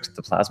constrict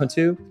the plasma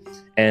tube.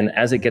 And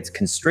as it gets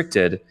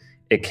constricted,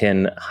 it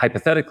can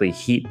hypothetically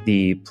heat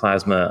the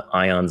plasma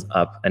ions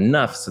up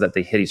enough so that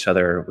they hit each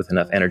other with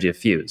enough energy to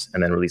fuse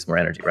and then release more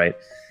energy, right?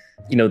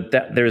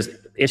 There's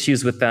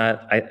issues with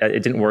that.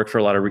 It didn't work for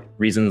a lot of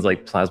reasons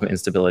like plasma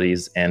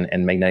instabilities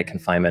and magnetic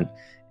confinement.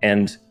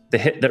 And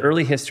the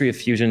early history of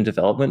fusion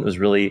development was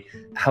really,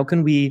 how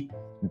can we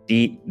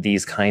beat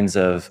these kinds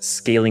of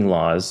scaling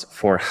laws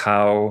for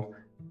how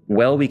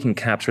well we can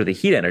capture the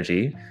heat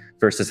energy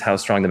versus how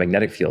strong the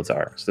magnetic fields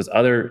are. So there's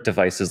other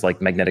devices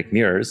like magnetic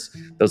mirrors,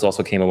 those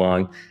also came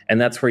along.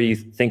 And that's where you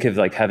think of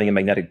like having a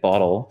magnetic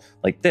bottle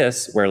like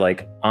this, where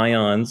like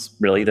ions,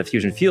 really the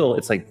fusion fuel,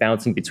 it's like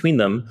bouncing between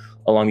them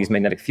along these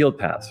magnetic field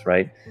paths,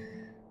 right?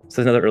 So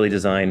there's another early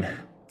design.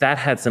 That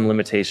had some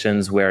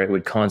limitations where it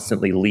would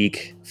constantly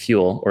leak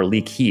fuel or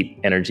leak heat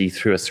energy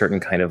through a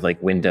certain kind of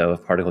like window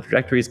of particle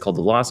trajectories called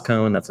the loss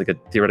cone. That's like a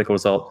theoretical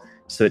result.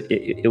 So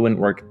it wouldn't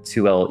work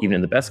too well even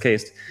in the best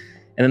case.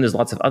 And then there's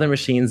lots of other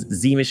machines.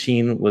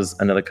 Z-machine was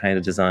another kind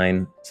of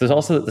design. So there's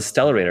also the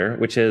Stellarator,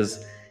 which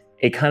is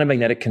a kind of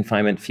magnetic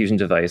confinement fusion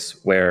device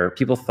where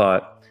people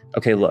thought,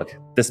 okay, look,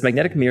 this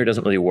magnetic mirror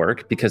doesn't really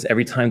work because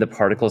every time the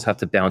particles have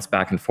to bounce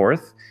back and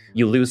forth,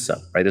 you lose some,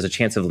 right? There's a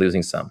chance of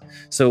losing some.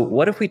 So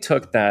what if we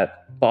took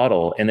that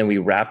bottle and then we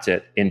wrapped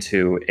it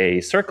into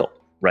a circle,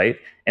 right?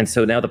 And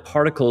so now the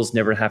particles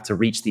never have to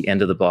reach the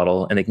end of the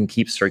bottle and they can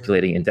keep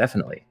circulating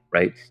indefinitely,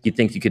 right? You'd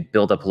think you could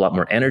build up a lot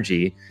more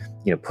energy,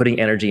 putting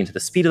energy into the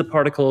speed of the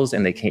particles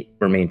and they can't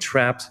remain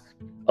trapped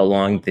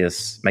along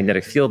this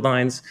magnetic field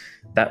lines.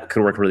 That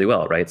could work really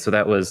well, right? So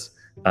that was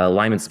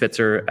Lyman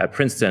Spitzer at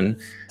Princeton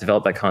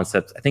developed that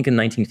concept, I think in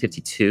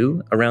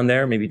 1952, around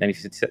there, maybe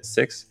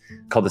 1956,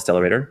 called the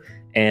Stellarator.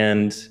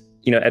 And,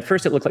 at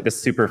first it looked like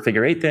this super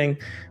figure eight thing.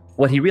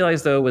 What he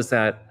realized, though, was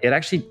that it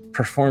actually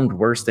performed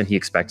worse than he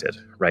expected,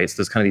 right? So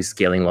there's kind of these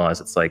scaling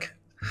laws. It's like,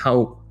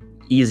 how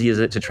easy is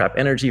it to trap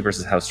energy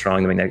versus how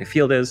strong the magnetic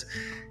field is?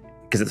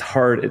 Because it's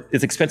hard,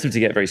 it's expensive to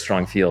get very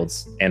strong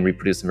fields and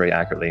reproduce them very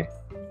accurately.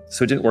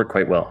 So it didn't work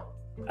quite well.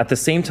 At the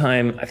same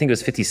time, I think it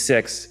was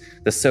 56,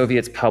 the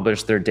Soviets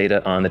published their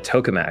data on the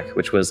tokamak,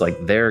 which was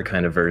like their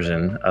kind of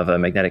version of a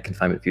magnetic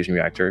confinement fusion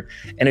reactor.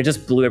 And it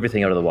just blew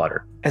everything out of the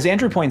water. As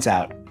Andrew points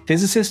out,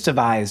 physicists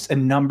devised a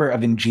number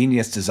of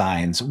ingenious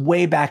designs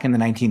way back in the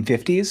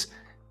 1950s,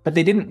 but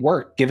they didn't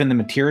work given the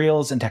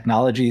materials and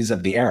technologies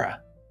of the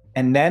era.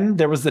 And then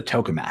there was the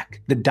tokamak,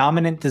 the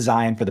dominant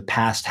design for the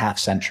past half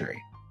century.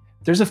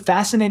 There's a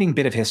fascinating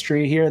bit of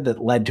history here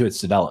that led to its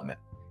development.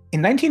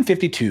 In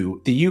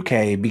 1952, the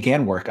UK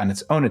began work on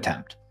its own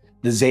attempt,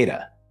 the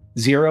ZETA,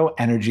 Zero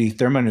Energy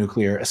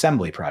Thermonuclear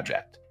Assembly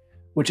Project,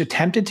 which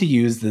attempted to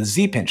use the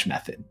Z-pinch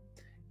method.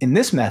 In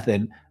this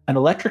method, an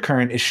electric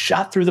current is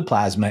shot through the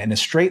plasma in a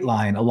straight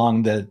line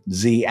along the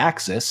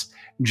Z-axis,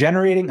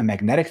 generating a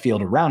magnetic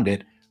field around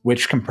it,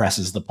 which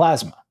compresses the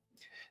plasma.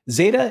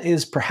 ZETA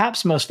is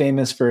perhaps most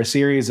famous for a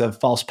series of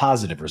false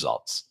positive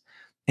results.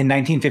 In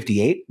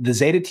 1958, the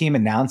Zeta team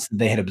announced that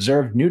they had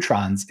observed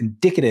neutrons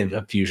indicative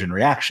of fusion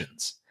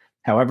reactions.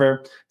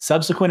 However,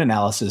 subsequent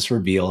analysis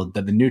revealed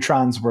that the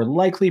neutrons were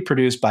likely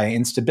produced by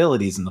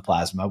instabilities in the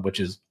plasma, which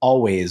is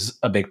always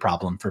a big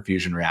problem for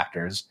fusion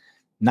reactors,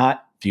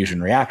 not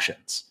fusion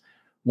reactions.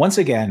 Once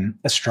again,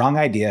 a strong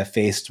idea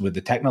faced with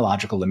the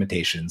technological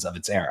limitations of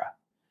its era.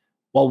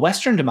 While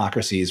Western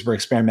democracies were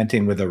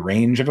experimenting with a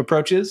range of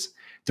approaches,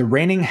 the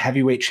reigning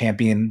heavyweight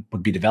champion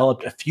would be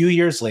developed a few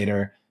years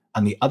later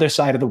on the other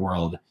side of the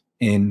world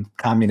in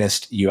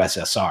communist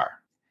USSR.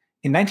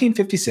 In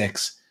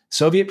 1956,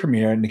 Soviet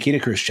Premier Nikita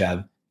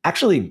Khrushchev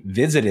actually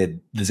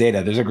visited the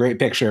Zeta. There's a great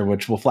picture,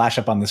 which will flash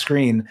up on the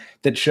screen,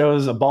 that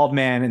shows a bald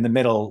man in the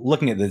middle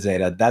looking at the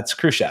Zeta. That's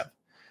Khrushchev,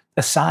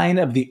 a sign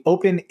of the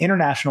open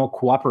international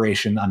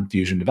cooperation on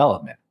fusion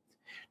development.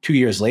 2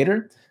 years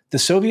later, the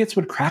Soviets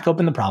would crack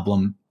open the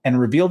problem and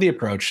reveal the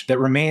approach that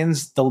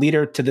remains the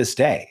leader to this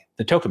day,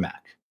 the tokamak.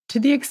 To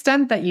the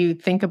extent that you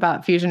think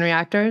about fusion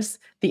reactors,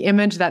 the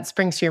image that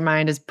springs to your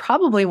mind is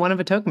probably one of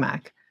a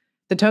tokamak.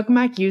 The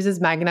tokamak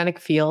uses magnetic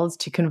fields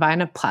to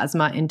confine a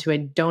plasma into a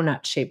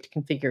donut-shaped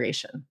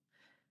configuration.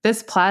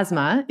 This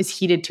plasma is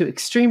heated to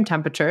extreme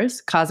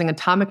temperatures, causing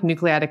atomic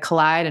nuclei to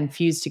collide and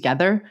fuse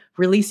together,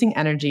 releasing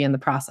energy in the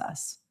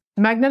process.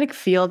 The magnetic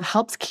field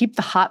helps keep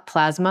the hot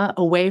plasma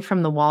away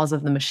from the walls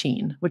of the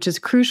machine, which is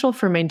crucial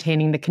for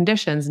maintaining the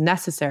conditions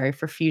necessary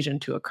for fusion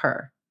to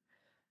occur.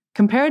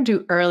 Compared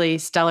to early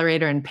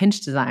stellarator and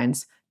pinch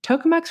designs,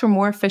 tokamaks were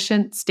more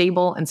efficient,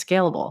 stable, and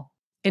scalable.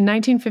 In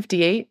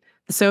 1958,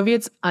 the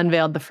Soviets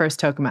unveiled the first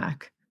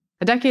tokamak.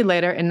 A decade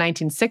later, in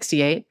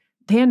 1968,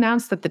 they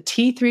announced that the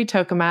T3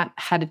 tokamak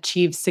had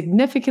achieved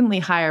significantly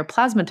higher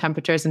plasma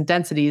temperatures and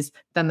densities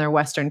than their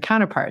Western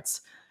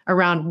counterparts,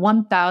 around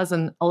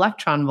 1,000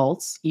 electron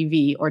volts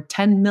EV or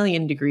 10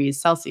 million degrees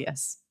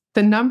Celsius.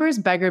 The numbers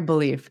beggared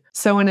belief,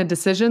 so in a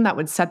decision that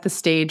would set the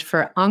stage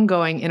for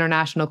ongoing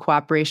international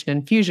cooperation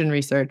in fusion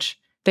research,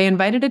 they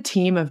invited a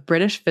team of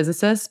British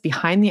physicists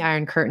behind the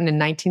Iron Curtain in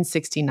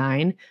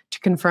 1969 to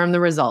confirm the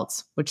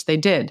results, which they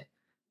did.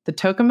 The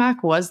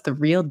tokamak was the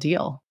real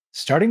deal.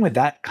 Starting with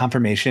that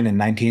confirmation in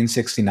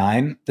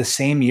 1969, the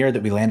same year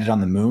that we landed on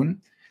the moon,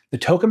 the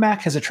tokamak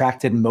has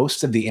attracted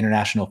most of the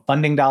international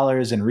funding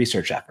dollars and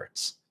research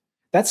efforts.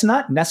 That's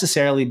not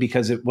necessarily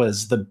because it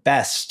was the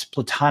best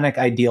platonic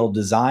ideal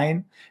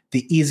design,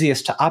 the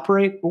easiest to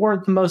operate, or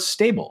the most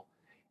stable.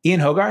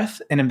 Ian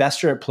Hogarth, an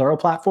investor at Plural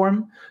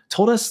Platform,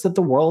 told us that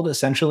the world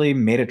essentially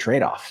made a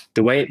trade-off.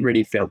 The way it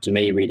really felt to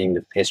me reading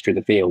the history of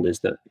the field is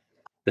that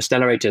the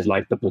stellarator is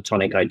like the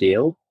platonic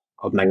ideal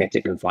of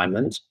magnetic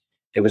confinement.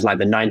 It was like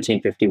the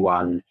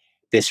 1951,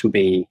 this would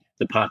be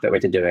the perfect way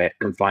to do it,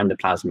 confine the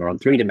plasma on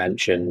 3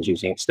 dimensions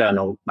using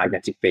external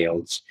magnetic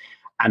fields.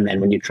 And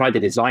then when you tried to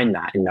design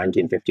that in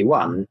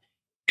 1951,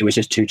 it was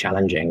just too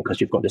challenging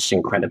because you've got this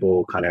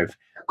incredible kind of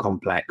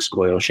complex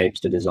coil shapes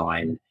to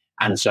design.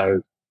 And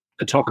so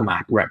the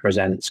tokamak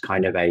represents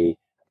kind of a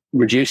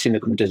reducing the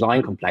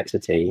design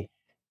complexity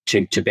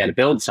to be able to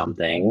build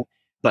something,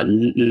 but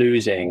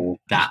losing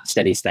that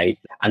steady state.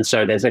 And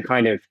so there's a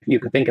kind of, you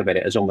could think of it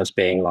as almost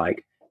being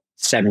like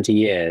 70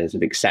 years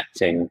of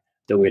accepting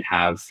that we'd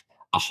have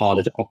a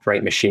harder to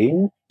operate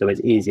machine that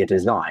was easier to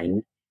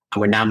design. And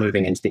we're now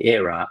moving into the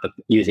era of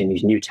using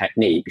these new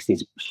techniques,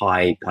 these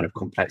high kind of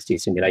complexity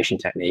simulation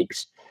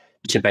techniques,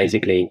 to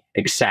basically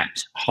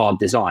accept hard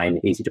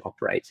design, easy to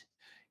operate.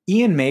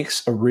 Ian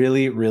makes a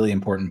really, really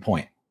important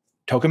point.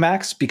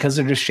 Tokamaks, because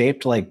they're just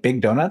shaped like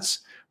big donuts,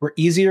 were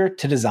easier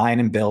to design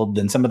and build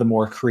than some of the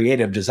more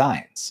creative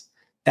designs.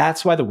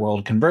 That's why the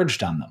world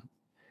converged on them.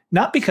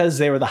 Not because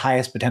they were the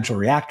highest potential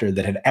reactor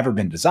that had ever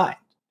been designed.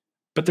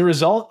 But the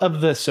result of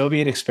the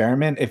Soviet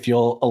experiment, if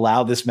you'll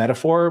allow this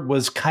metaphor,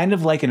 was kind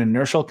of like an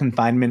inertial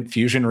confinement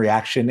fusion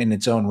reaction in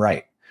its own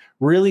right.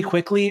 Really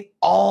quickly,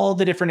 all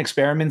the different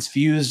experiments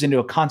fused into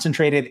a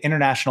concentrated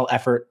international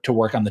effort to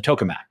work on the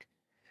tokamak.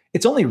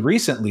 It's only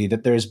recently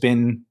that there's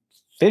been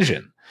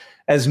fission,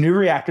 as new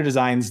reactor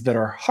designs that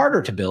are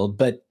harder to build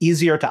but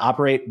easier to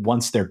operate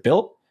once they're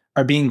built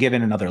are being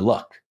given another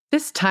look.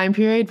 This time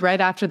period right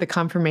after the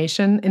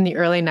confirmation in the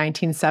early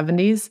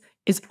 1970s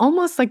is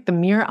almost like the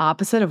mirror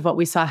opposite of what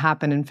we saw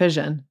happen in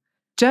fission.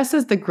 Just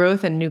as the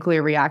growth in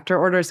nuclear reactor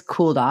orders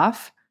cooled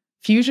off,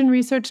 fusion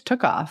research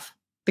took off.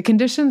 The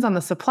conditions on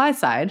the supply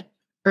side,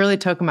 early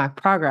tokamak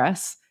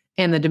progress,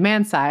 and the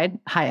demand side,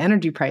 high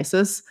energy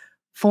prices,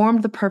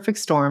 formed the perfect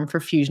storm for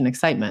fusion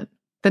excitement.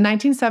 The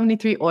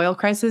 1973 oil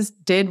crisis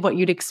did what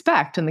you'd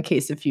expect in the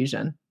case of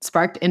fusion,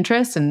 sparked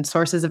interest in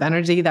sources of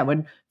energy that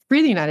would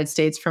free the United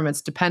States from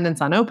its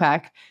dependence on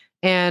OPEC,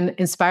 and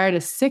inspired a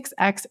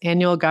 6x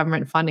annual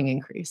government funding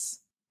increase.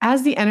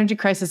 As the energy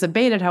crisis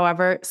abated,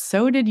 however,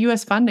 so did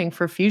U.S. funding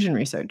for fusion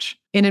research.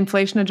 In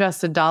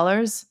inflation-adjusted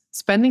dollars,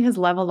 spending has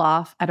leveled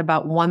off at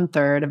about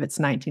 1/3 of its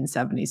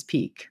 1970s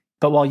peak.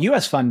 But while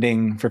U.S.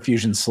 funding for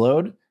fusion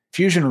slowed,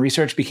 fusion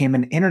research became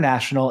an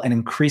international and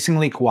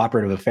increasingly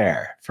cooperative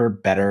affair, for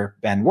better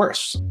and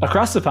worse.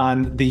 Across the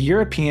pond, the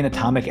European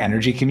Atomic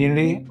Energy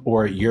Community,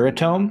 or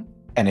Euratom,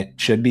 and it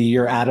should be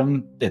your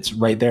atom, it's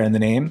right there in the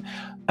name,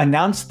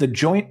 announced the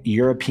Joint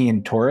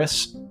European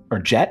Torus, or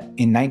JET,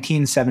 in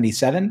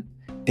 1977.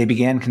 They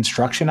began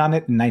construction on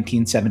it in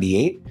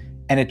 1978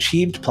 and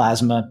achieved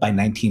plasma by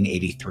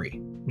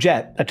 1983.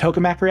 JET, a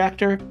tokamak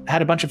reactor,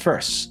 had a bunch of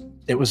firsts.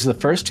 It was the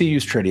first to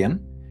use tritium.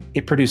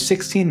 It produced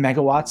 16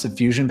 megawatts of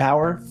fusion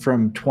power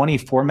from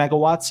 24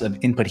 megawatts of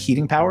input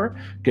heating power,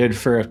 good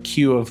for a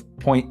Q of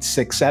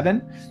 0.67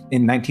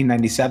 in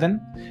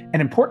 1997,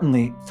 and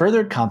importantly,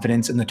 furthered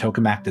confidence in the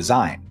tokamak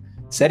design,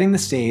 setting the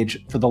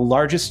stage for the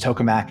largest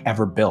tokamak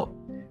ever built,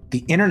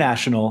 the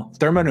International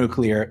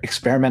Thermonuclear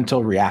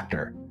Experimental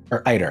Reactor,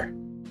 or ITER.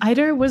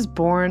 ITER was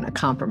born a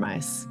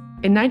compromise.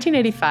 In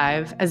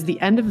 1985, as the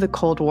end of the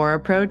Cold War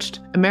approached,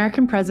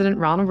 American President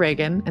Ronald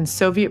Reagan and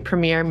Soviet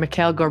Premier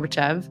Mikhail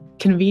Gorbachev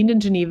convened in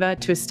Geneva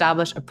to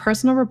establish a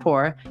personal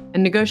rapport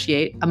and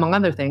negotiate, among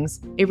other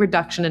things, a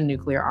reduction in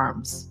nuclear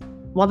arms.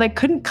 While they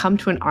couldn't come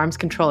to an arms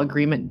control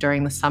agreement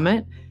during the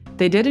summit,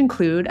 they did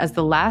include, as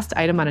the last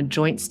item on a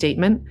joint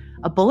statement,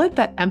 a bullet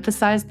that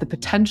emphasized the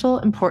potential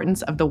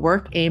importance of the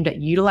work aimed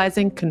at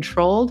utilizing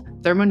controlled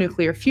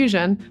thermonuclear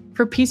fusion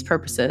for peace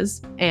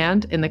purposes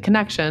and, in the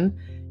connection,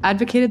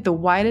 advocated the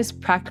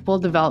widest practical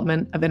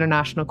development of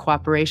international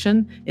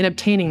cooperation in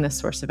obtaining this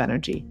source of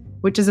energy,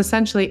 which is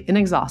essentially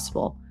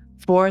inexhaustible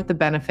for the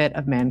benefit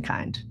of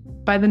mankind.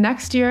 By the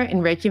next year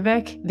in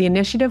Reykjavik, the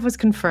initiative was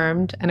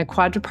confirmed and a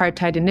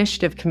quadripartite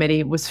initiative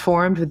committee was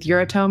formed with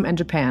Euratom and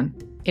Japan.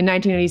 In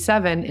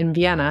 1987, in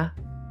Vienna,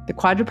 the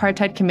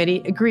quadripartite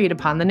committee agreed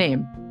upon the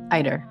name,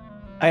 ITER.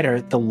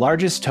 ITER, the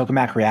largest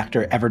tokamak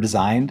reactor ever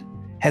designed,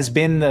 has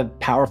been the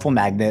powerful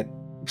magnet,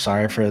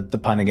 sorry for the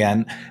pun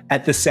again,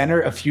 at the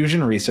center of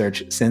fusion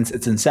research since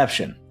its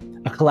inception,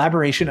 a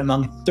collaboration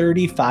among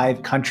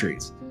 35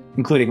 countries,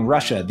 including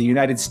Russia, the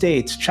United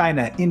States,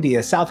 China,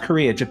 India, South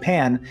Korea,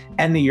 Japan,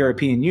 and the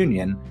European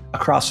Union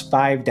across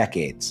 5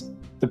 decades.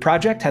 The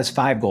project has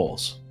 5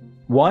 goals.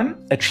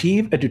 1,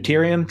 achieve a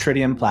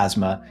deuterium-tritium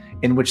plasma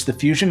in which the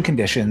fusion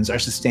conditions are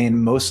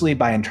sustained mostly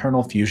by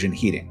internal fusion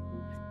heating.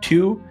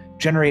 2,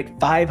 generate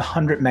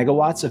 500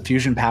 megawatts of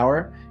fusion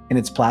power in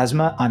its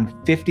plasma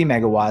on 50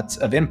 megawatts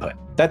of input.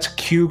 That's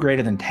Q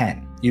greater than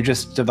 10. You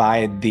just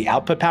divide the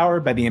output power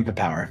by the input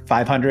power.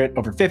 500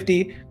 over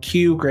 50,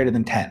 Q greater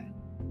than 10.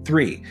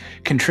 3,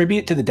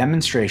 contribute to the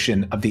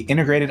demonstration of the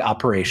integrated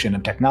operation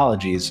of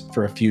technologies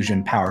for a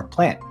fusion power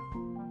plant.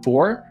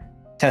 4,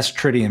 test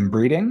tritium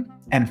breeding.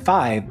 And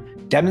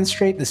 5,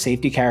 demonstrate the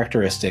safety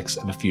characteristics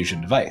of a fusion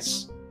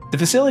device. The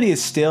facility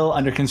is still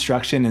under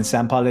construction in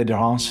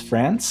Saint-Paul-de-Rance,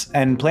 France,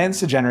 and plans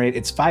to generate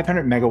its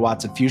 500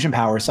 megawatts of fusion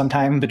power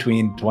sometime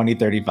between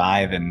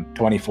 2035 and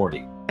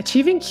 2040.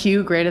 Achieving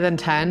Q greater than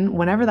 10,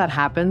 whenever that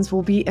happens,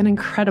 will be an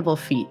incredible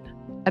feat.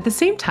 At the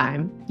same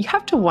time, you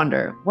have to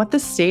wonder what the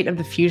state of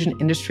the fusion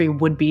industry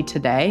would be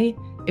today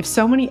if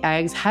so many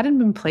eggs hadn't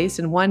been placed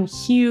in one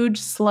huge,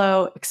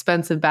 slow,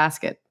 expensive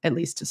basket, at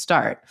least to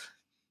start.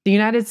 The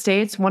United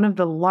States, one of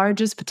the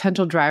largest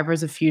potential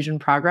drivers of fusion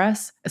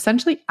progress,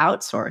 essentially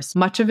outsourced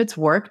much of its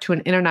work to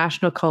an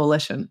international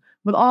coalition,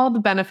 with all the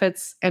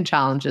benefits and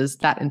challenges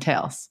that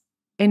entails.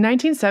 A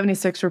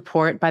 1976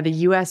 report by the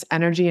U.S.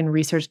 Energy and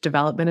Research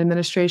Development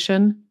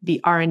Administration, the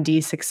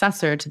R&D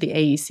successor to the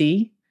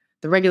AEC,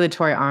 the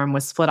regulatory arm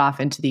was split off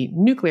into the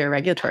Nuclear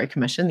Regulatory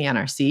Commission, the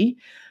NRC,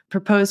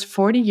 proposed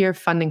 40-year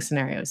funding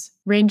scenarios,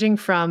 ranging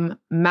from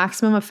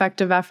maximum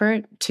effective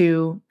effort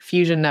to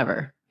fusion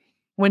never.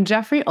 When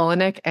Jeffrey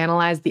Olenek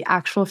analyzed the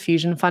actual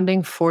fusion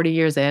funding 40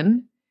 years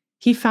in,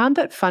 he found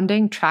that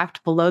funding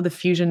tracked below the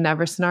fusion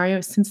never scenario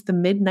since the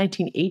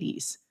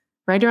mid-1980s,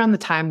 right around the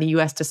time the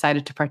US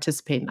decided to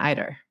participate in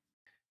ITER.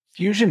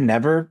 Fusion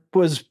never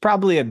was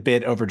probably a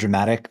bit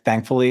overdramatic,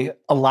 thankfully.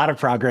 A lot of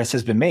progress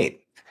has been made.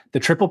 The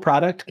triple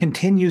product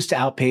continues to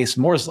outpace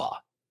Moore's law.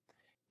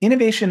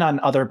 Innovation on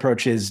other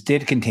approaches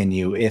did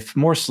continue, if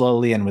more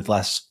slowly and with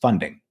less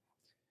funding.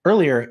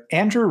 Earlier,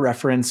 Andrew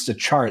referenced a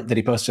chart that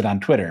he posted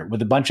on Twitter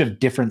with a bunch of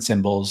different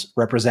symbols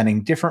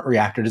representing different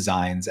reactor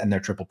designs and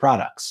their triple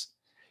products.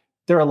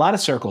 There are a lot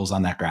of circles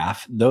on that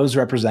graph. Those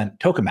represent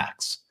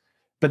tokamaks.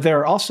 But there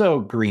are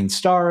also green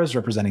stars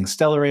representing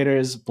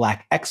stellarators,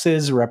 black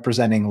X's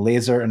representing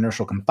laser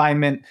inertial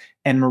confinement,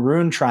 and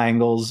maroon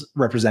triangles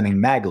representing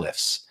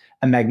maglifts,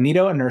 a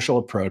magneto-inertial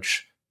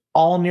approach,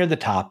 all near the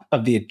top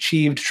of the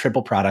achieved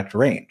triple product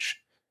range.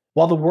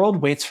 While the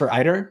world waits for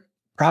ITER,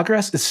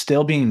 progress is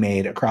still being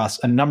made across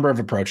a number of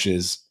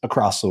approaches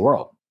across the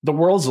world. The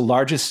world's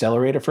largest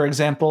stellarator, for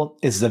example,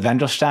 is the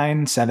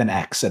Wendelstein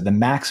 7X at the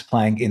Max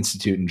Planck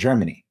Institute in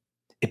Germany.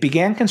 It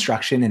began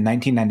construction in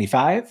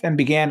 1995 and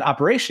began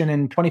operation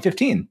in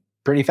 2015,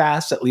 pretty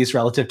fast, at least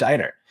relative to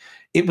ITER.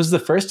 It was the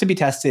first to be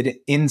tested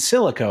in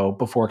silico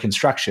before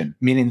construction,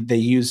 meaning that they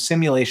used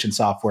simulation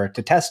software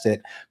to test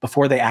it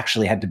before they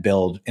actually had to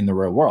build in the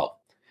real world.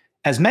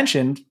 As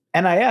mentioned,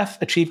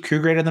 NIF achieved Q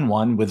greater than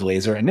 1 with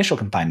laser initial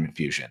confinement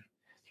fusion.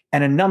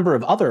 And a number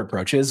of other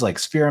approaches like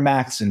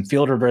Spheromax and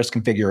field reverse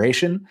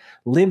configuration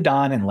lived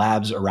on in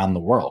labs around the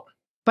world.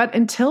 But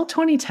until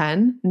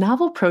 2010,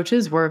 novel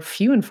approaches were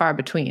few and far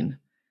between.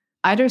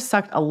 ITER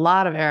sucked a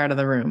lot of air out of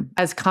the room,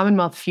 as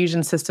Commonwealth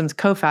Fusion Systems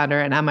co-founder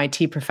and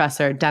MIT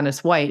professor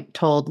Dennis White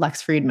told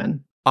Lex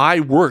Friedman.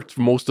 I worked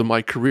most of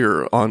my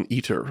career on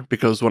ITER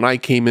because when I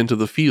came into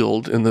the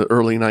field in the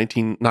early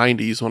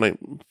 1990s, when I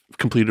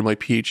completed my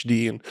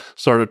PhD and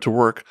started to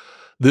work,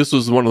 this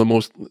was one of the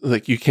most,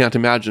 like, you can't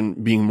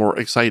imagine being more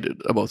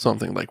excited about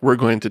something. Like, we're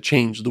going to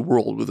change the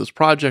world with this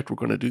project. We're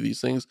going to do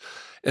these things.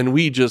 And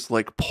we just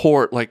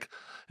poured,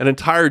 an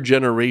entire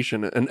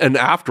generation, and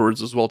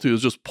afterwards as well, too,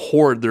 is just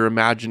poured their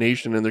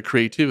imagination and their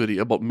creativity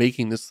about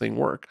making this thing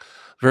work.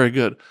 Very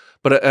good.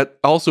 But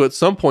also at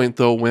some point,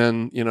 though,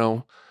 when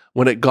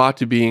it got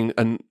to being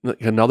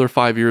another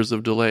 5 years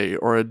of delay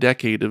or a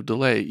decade of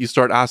delay, you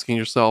start asking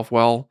yourself,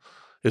 well,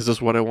 is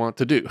this what I want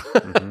to do?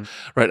 Mm-hmm.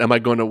 Right? Am I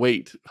going to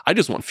wait? I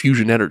just want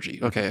fusion energy,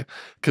 okay?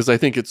 Because I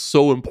think it's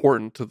so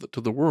important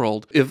to the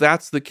world. If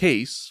that's the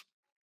case,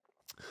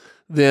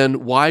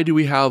 then why do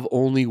we have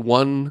only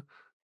one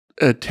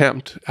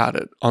attempt at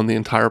it on the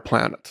entire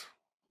planet,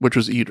 which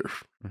was ITER?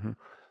 Mm-hmm.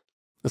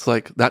 It's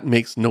like, that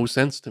makes no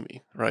sense to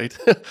me, right?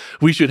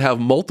 We should have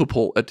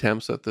multiple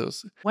attempts at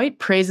this. White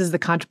praises the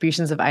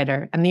contributions of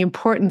ITER and the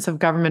importance of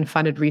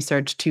government-funded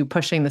research to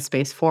pushing the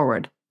space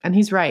forward. And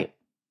he's right.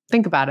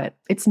 Think about it.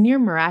 It's near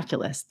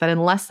miraculous that in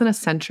less than a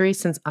century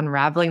since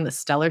unraveling the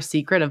stellar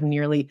secret of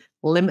nearly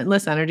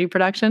limitless energy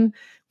production,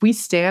 we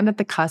stand at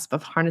the cusp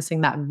of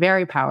harnessing that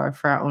very power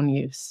for our own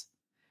use.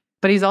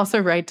 But he's also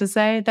right to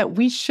say that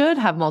we should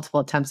have multiple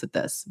attempts at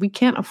this. We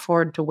can't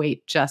afford to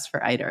wait just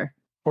for ITER.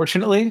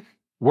 Fortunately,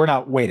 we're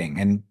not waiting.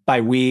 And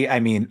by we, I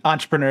mean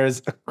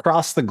entrepreneurs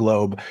across the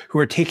globe who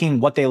are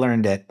taking what they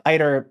learned at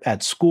ITER,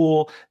 at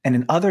school, and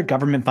in other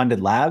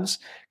government-funded labs,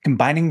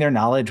 combining their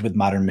knowledge with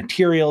modern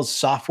materials,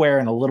 software,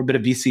 and a little bit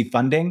of VC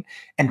funding,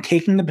 and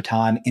taking the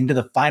baton into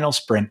the final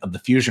sprint of the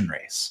fusion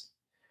race.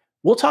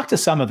 We'll talk to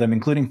some of them,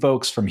 including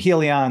folks from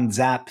Helion,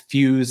 Zap,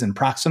 Fuse, and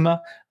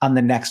Proxima on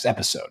the next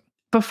episode.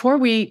 Before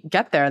we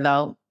get there,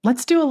 though,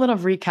 let's do a little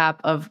recap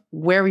of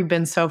where we've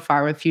been so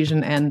far with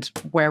fusion and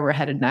where we're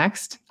headed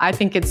next. I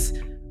think it's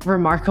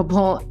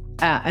remarkable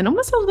and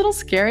almost a little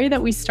scary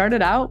that we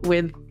started out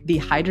with the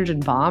hydrogen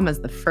bomb as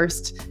the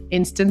first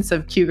instance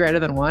of Q greater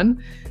than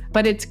 1.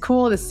 But it's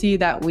cool to see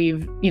that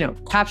we've,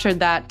 captured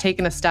that,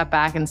 taken a step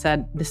back and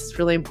said, this is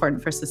really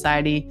important for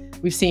society.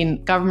 We've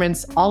seen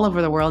governments all over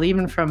the world,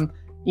 even from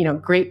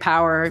great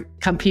power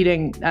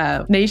competing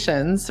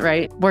nations,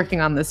 right,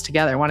 working on this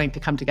together, wanting to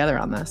come together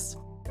on this.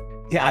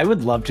 Yeah, I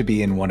would love to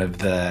be in one of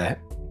the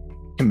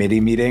committee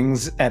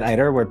meetings at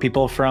ITER where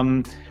people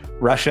from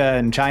Russia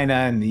and China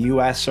and the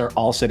US are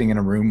all sitting in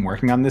a room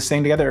working on this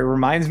thing together. It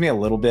reminds me a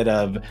little bit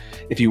of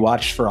if you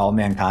watched For All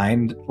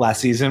Mankind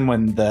last season,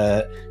 when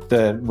the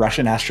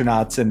Russian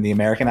astronauts and the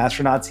American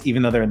astronauts,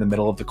 even though they're in the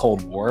middle of the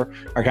Cold War,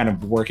 are kind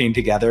of working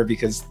together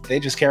because they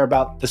just care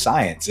about the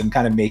science and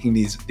kind of making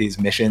these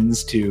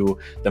missions to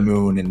the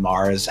moon and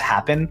Mars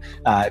happen.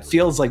 It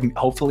feels like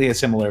hopefully a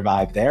similar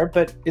vibe there,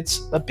 but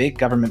it's a big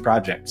government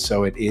project,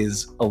 so it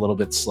is a little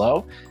bit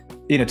slow.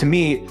 To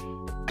me,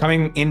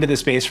 coming into the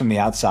space from the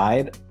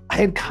outside, I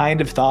had kind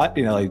of thought,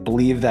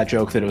 believe that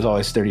joke that it was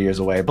always 30 years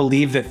away,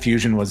 believe that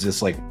fusion was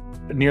this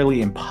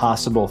nearly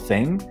impossible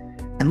thing.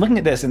 And looking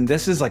at this, and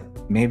this is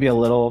maybe a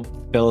little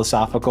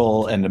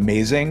philosophical and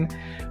amazing,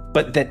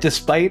 but that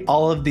despite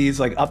all of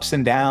these ups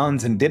and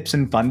downs and dips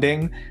in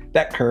funding,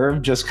 that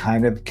curve just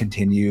kind of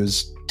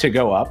continues to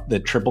go up. The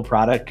triple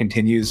product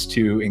continues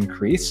to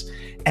increase.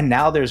 And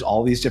now there's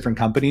all these different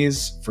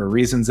companies, for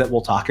reasons that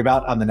we'll talk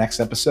about on the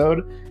next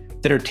episode,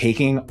 that are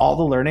taking all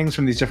the learnings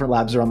from these different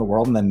labs around the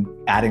world and then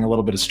adding a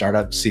little bit of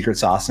startup secret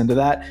sauce into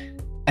that.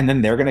 And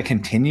then they're going to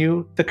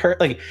continue the curve.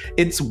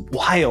 It's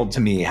wild to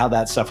me how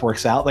that stuff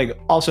works out.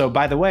 Also,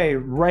 by the way,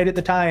 right at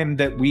the time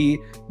that we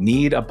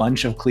need a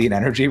bunch of clean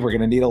energy, we're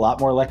going to need a lot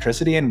more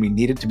electricity and we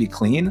need it to be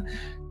clean.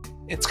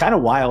 It's kind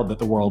of wild that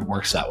the world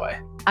works that way.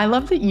 I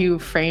love that you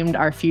framed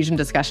our fusion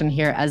discussion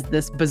here as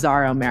this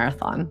bizarro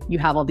marathon. You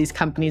have all these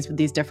companies with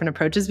these different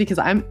approaches, because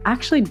I'm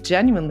actually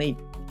genuinely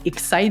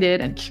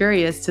excited and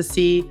curious to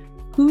see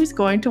who's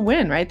going to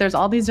win, right? There's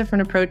all these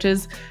different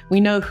approaches. We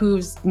know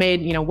who's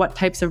made, what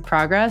types of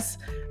progress,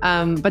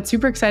 but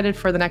super excited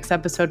for the next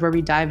episode where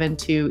we dive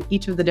into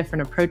each of the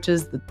different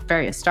approaches that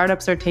various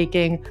startups are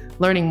taking,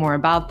 learning more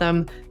about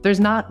them. There's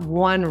not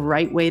one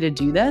right way to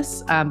do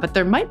this, but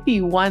there might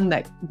be one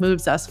that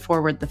moves us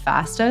forward the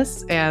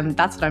fastest. And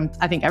that's what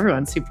I think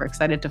everyone's super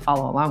excited to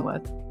follow along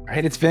with.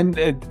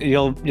 Right.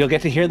 You'll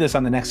get to hear this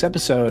on the next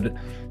episode.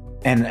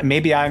 And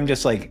maybe I'm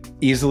just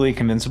easily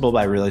convincible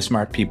by really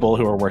smart people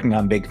who are working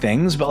on big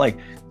things. But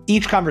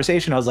each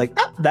conversation, I was like,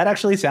 oh, that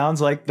actually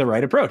sounds like the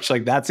right approach.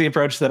 That's the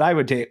approach that I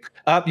would take.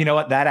 You know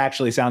what? That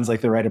actually sounds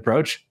like the right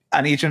approach.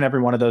 On each and every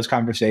one of those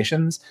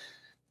conversations,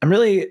 I'm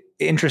really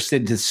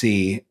interested to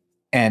see.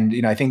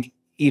 And, I think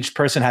each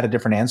person had a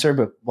different answer,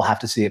 but we'll have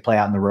to see it play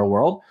out in the real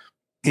world.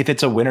 if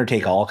it's a winner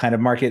take all kind of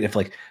market, if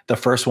like the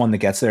first one that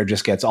gets there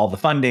just gets all the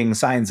funding,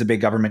 signs the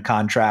big government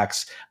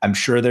contracts, I'm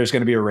sure there's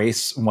going to be a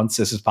race once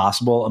this is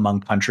possible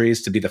among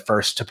countries to be the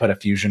first to put a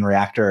fusion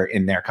reactor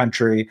in their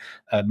country,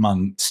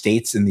 among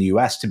states in the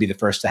US to be the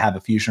first to have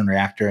a fusion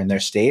reactor in their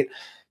state.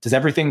 Does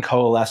everything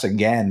coalesce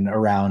again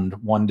around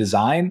one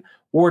design?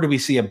 Or do we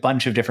see a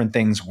bunch of different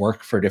things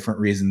work for different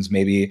reasons?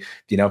 Maybe,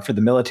 for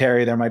the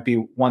military, there might be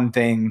one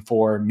thing.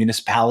 For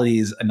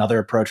municipalities, another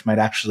approach might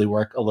actually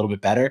work a little bit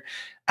better.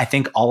 I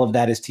think all of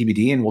that is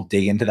TBD, and we'll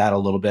dig into that a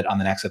little bit on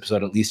the next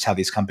episode, at least how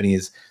these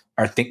companies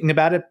are thinking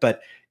about it.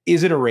 But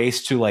is it a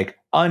race to like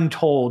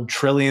untold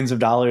trillions of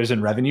dollars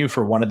in revenue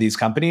for one of these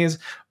companies?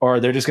 Or are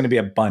there just going to be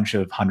a bunch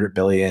of $100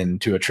 billion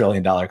to $1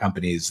 trillion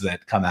companies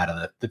that come out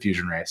of the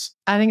fusion race?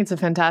 I think it's a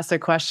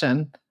fantastic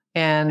question.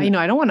 And,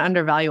 I don't want to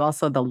undervalue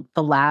also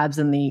the labs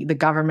and the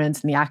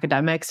governments and the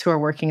academics who are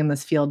working in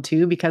this field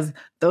too, because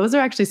those are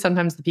actually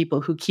sometimes the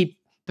people who keep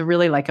the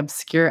really like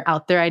obscure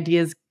out there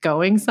ideas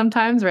going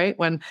sometimes, right?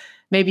 When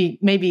maybe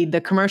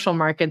the commercial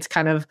markets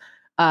kind of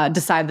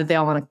decide that they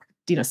all want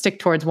to, stick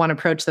towards one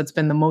approach that's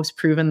been the most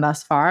proven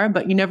thus far.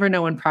 But you never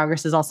know when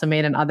progress is also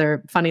made in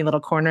other funny little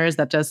corners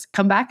that just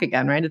come back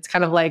again, right? It's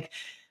kind of like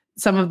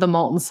some of the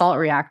molten salt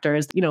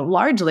reactors,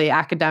 largely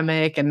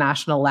academic and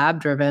national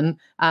lab driven,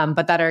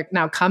 but that are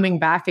now coming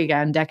back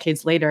again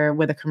decades later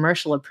with a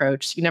commercial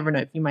approach. You never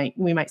know if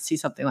we might see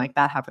something like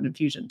that happen in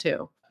fusion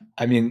too.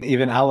 I mean,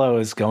 even Allo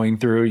is going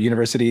through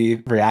university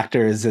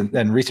reactors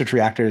and research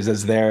reactors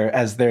as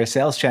their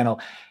sales channel.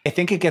 I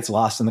think it gets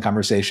lost in the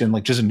conversation,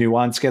 like just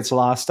nuance gets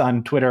lost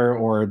on Twitter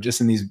or just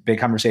in these big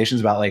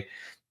conversations about like,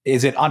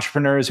 is it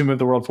entrepreneurs who move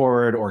the world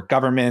forward or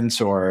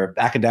governments or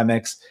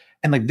academics?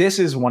 And like, this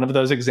is one of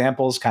those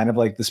examples, kind of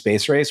like the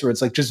space race, where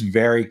it's like just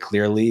very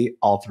clearly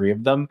all three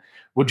of them.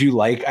 Would you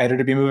like ITER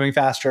to be moving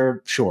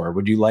faster? Sure.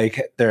 Would you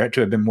like there to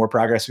have been more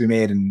progress to be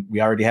made and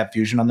we already have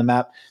fusion on the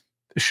map?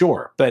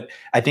 Sure. But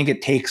I think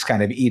it takes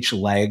kind of each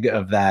leg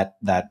of that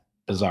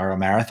bizarro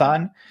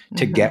marathon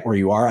to get where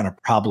you are on a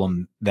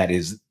problem that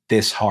is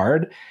this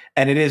hard.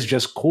 And it is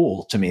just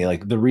cool to me.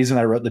 Like the reason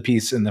I wrote the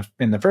piece in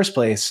the first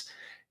place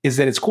is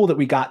that it's cool that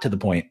we got to the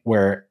point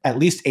where at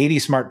least 80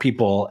 smart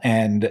people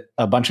and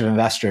a bunch of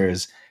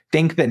investors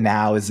think that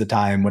now is the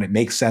time when it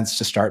makes sense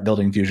to start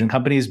building fusion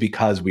companies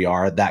because we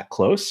are that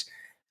close.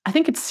 I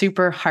think it's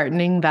super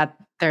heartening that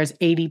there's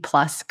 80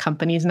 plus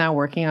companies now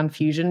working on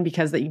fusion,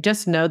 because that you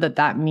just know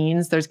that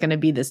means there's going to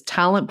be this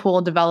talent pool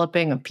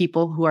developing of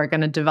people who are going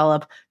to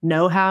develop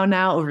know-how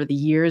now over the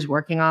years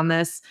working on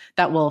this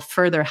that will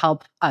further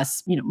help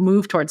us,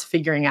 move towards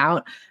figuring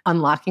out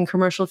unlocking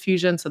commercial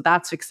fusion. So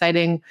that's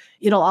exciting.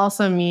 It'll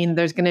also mean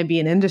there's going to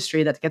be an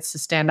industry that gets to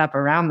stand up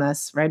around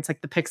this, right? It's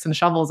like the picks and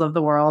shovels of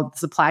the world, the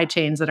supply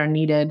chains that are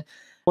needed.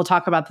 We'll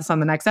talk about this on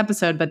the next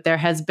episode, but there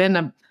has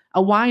been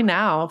a why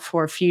now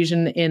for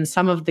fusion in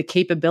some of the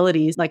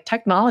capabilities, like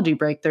technology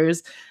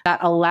breakthroughs that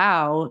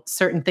allow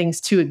certain things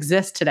to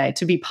exist today,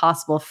 to be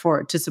possible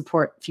to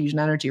support fusion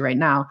energy right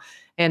now.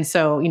 And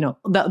so,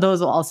 those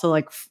will also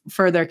like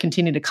further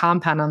continue to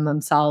compound on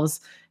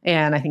themselves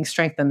and I think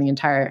strengthen the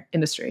entire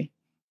industry.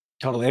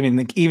 Totally. I mean,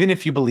 like, even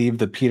if you believe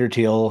the Peter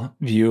Thiel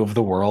view of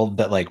the world,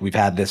 that like we've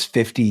had this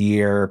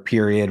 50-year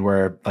period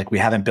where like we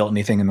haven't built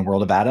anything in the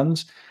world of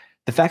atoms,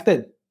 the fact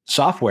that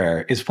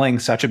software is playing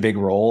such a big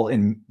role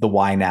in the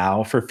why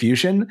now for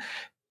fusion.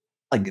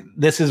 Like,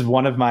 this is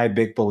one of my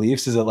big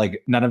beliefs, is that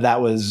like none of that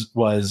was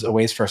a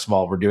waste. First of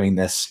all, we're doing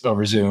this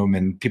over Zoom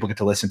and people get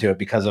to listen to it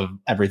because of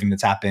everything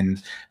that's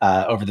happened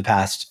over the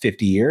past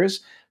 50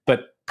 years.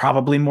 But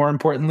probably more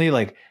importantly,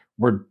 like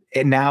we're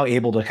now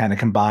able to kind of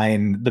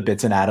combine the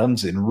bits and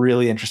atoms in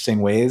really interesting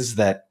ways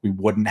that we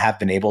wouldn't have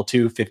been able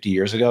to 50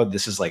 years ago.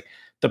 This is like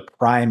the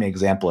prime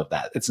example of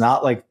that. It's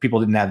not like people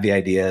didn't have the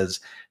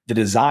ideas. The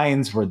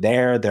designs were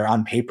there, they're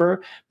on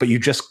paper, but you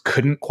just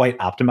couldn't quite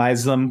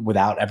optimize them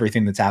without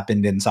everything that's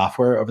happened in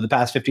software over the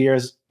past 50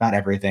 years. Not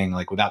everything,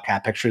 like without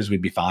cat pictures,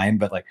 we'd be fine,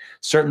 but like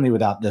certainly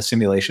without the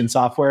simulation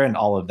software, and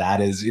all of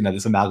that is,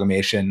 this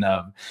amalgamation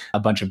of a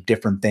bunch of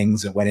different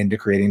things that went into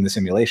creating the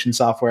simulation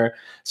software.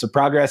 So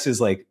progress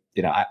is like,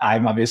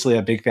 I'm obviously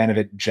a big fan of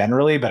it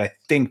generally, but I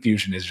think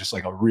fusion is just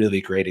like a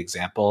really great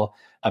example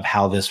of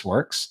how this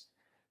works.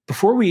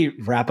 Before we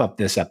wrap up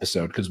this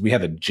episode, because we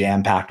have a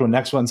jam-packed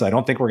next one, so I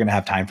don't think we're going to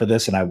have time for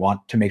this, and I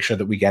want to make sure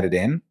that we get it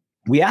in.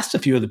 We asked a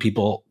few of the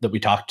people that we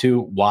talked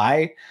to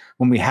why,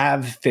 when we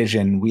have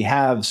fission, we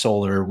have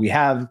solar, we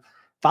have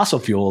fossil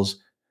fuels,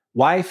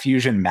 why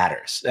fusion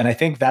matters. And I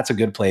think that's a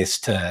good place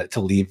to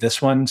leave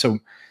this one. So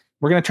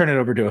we're going to turn it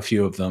over to a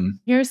few of them.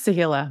 Here's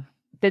Sahila.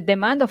 The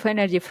demand of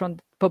energy from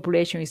the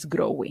population is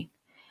growing,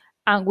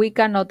 and we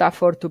cannot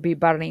afford to be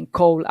burning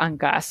coal and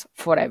gas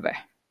forever.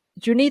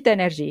 You need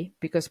energy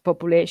because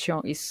population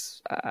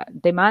is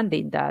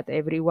demanding that.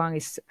 Everyone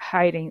is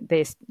hiring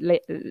these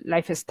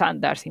life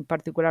standards, in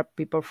particular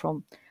people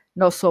from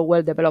not so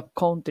well-developed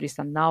countries,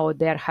 and now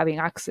they're having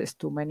access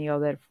to many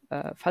other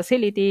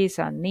facilities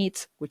and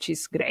needs, which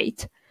is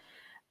great.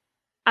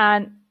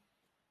 And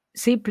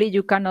simply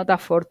you cannot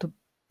afford to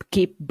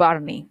keep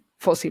burning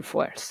fossil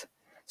fuels.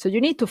 So you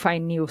need to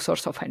find new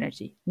source of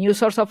energy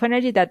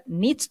that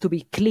needs to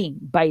be clean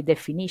by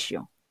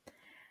definition.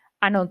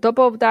 And on top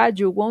of that,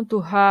 you want to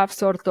have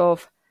sort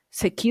of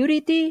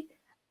security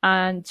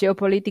and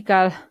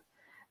geopolitical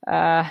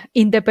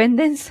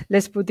independence,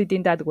 let's put it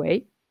in that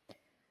way.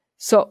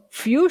 So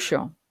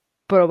fusion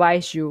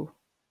provides you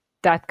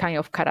that kind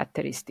of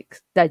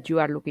characteristics that you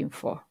are looking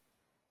for.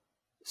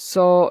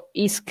 So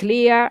it's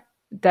clear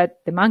that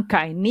the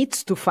mankind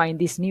needs to find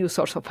this new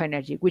source of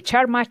energy, which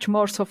are much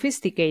more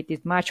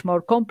sophisticated, much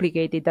more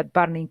complicated than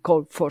burning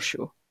coal for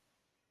sure,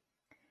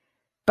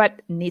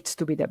 but needs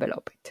to be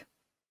developed.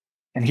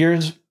 And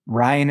here's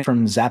Ryan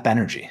from Zap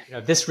Energy.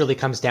 This really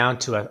comes down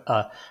to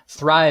a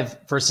thrive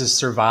versus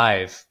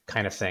survive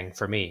kind of thing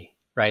for me,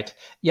 right?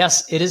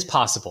 Yes, it is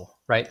possible,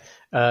 right?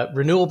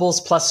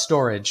 Renewables plus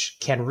storage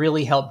can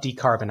really help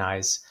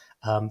decarbonize.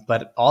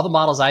 But all the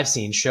models I've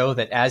seen show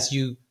that as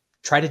you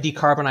try to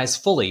decarbonize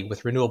fully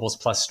with renewables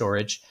plus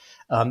storage,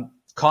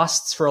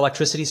 costs for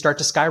electricity start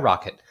to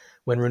skyrocket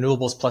when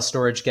renewables plus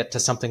storage get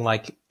to something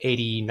like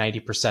 80,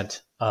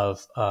 90%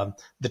 of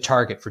the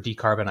target for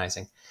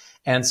decarbonizing.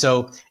 And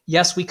so,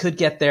 yes, we could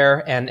get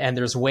there, and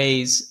there's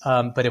ways,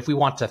 but if we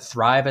want to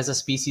thrive as a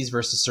species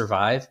versus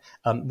survive,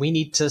 we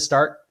need to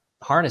start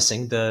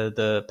harnessing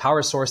the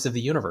power source of the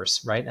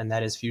universe, right? And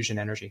that is fusion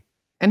energy.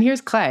 And here's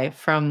Clay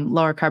from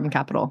Lower Carbon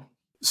Capital.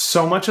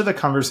 So much of the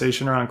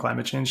conversation around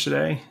climate change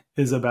today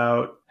is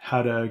about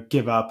how to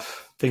give up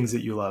things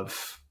that you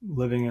love,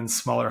 living in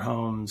smaller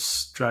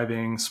homes,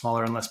 driving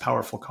smaller and less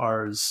powerful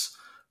cars,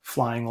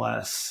 flying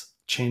less,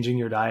 changing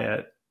your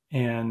diet.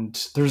 And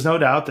there's no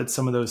doubt that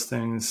some of those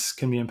things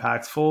can be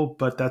impactful,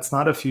 but that's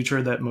not a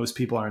future that most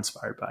people are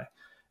inspired by. I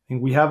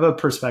think we have a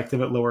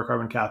perspective at Lower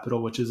Carbon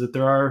Capital, which is that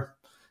there are,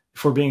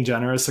 if we're being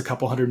generous, a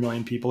couple 100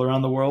 million people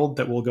around the world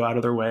that will go out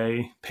of their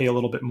way, pay a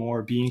little bit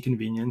more, be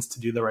inconvenienced to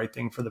do the right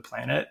thing for the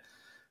planet.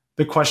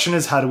 The question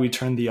is, how do we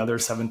turn the other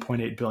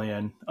 7.8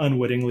 billion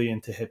unwittingly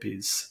into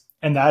hippies?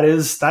 And that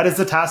is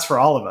the task for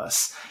all of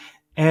us.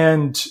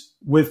 And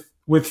with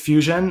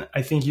fusion,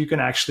 I think you can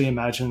actually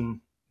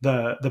imagine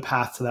the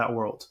path to that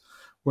world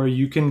where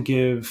you can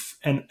give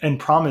and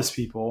promise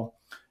people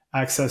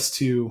access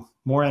to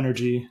more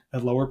energy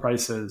at lower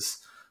prices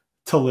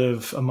to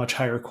live a much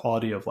higher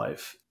quality of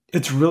life.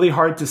 It's really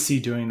hard to see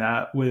doing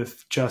that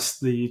with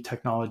just the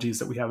technologies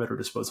that we have at our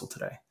disposal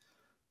today.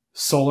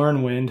 Solar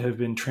and wind have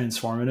been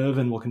transformative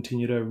and will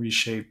continue to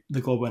reshape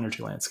the global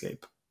energy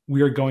landscape.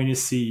 We are going to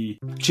see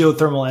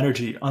geothermal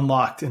energy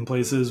unlocked in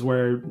places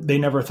where they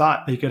never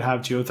thought they could have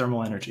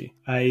geothermal energy.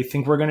 I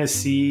think we're going to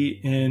see,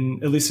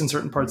 at least in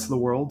certain parts of the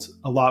world,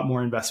 a lot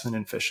more investment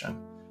in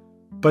fission.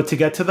 But to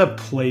get to the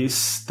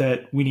place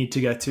that we need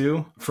to get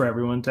to for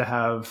everyone to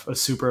have a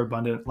super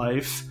abundant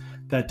life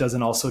that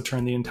doesn't also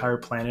turn the entire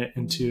planet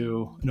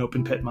into an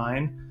open pit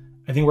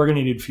mine, I think we're going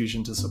to need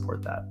fusion to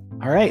support that.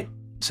 All right.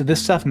 So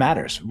this stuff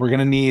matters. We're going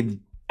to need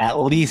at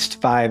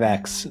least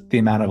 5x the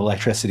amount of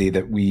electricity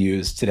that we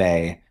use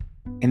today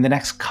in the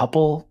next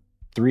couple,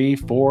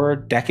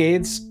 3-4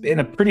 decades. In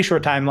a pretty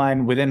short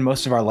timeline, within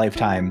most of our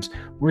lifetimes,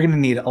 we're going to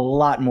need a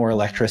lot more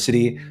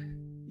electricity.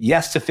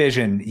 Yes to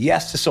fission,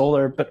 yes to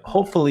solar, but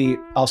hopefully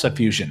also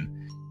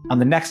fusion. On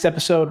the next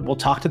episode, we'll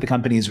talk to the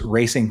companies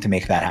racing to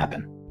make that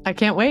happen. I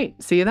can't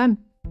wait. See you then.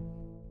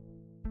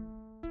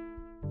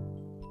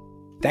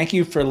 Thank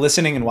you for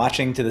listening and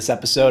watching to this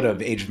episode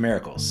of Age of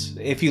Miracles.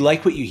 If you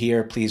like what you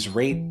hear, please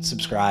rate,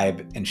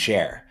 subscribe, and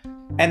share.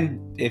 And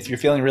if you're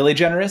feeling really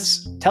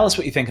generous, tell us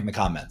what you think in the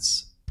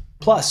comments.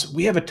 Plus,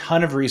 we have a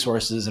ton of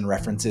resources and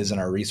references in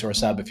our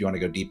resource hub if you want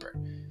to go deeper.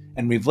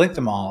 And we've linked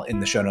them all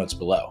in the show notes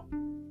below.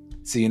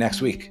 See you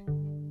next week.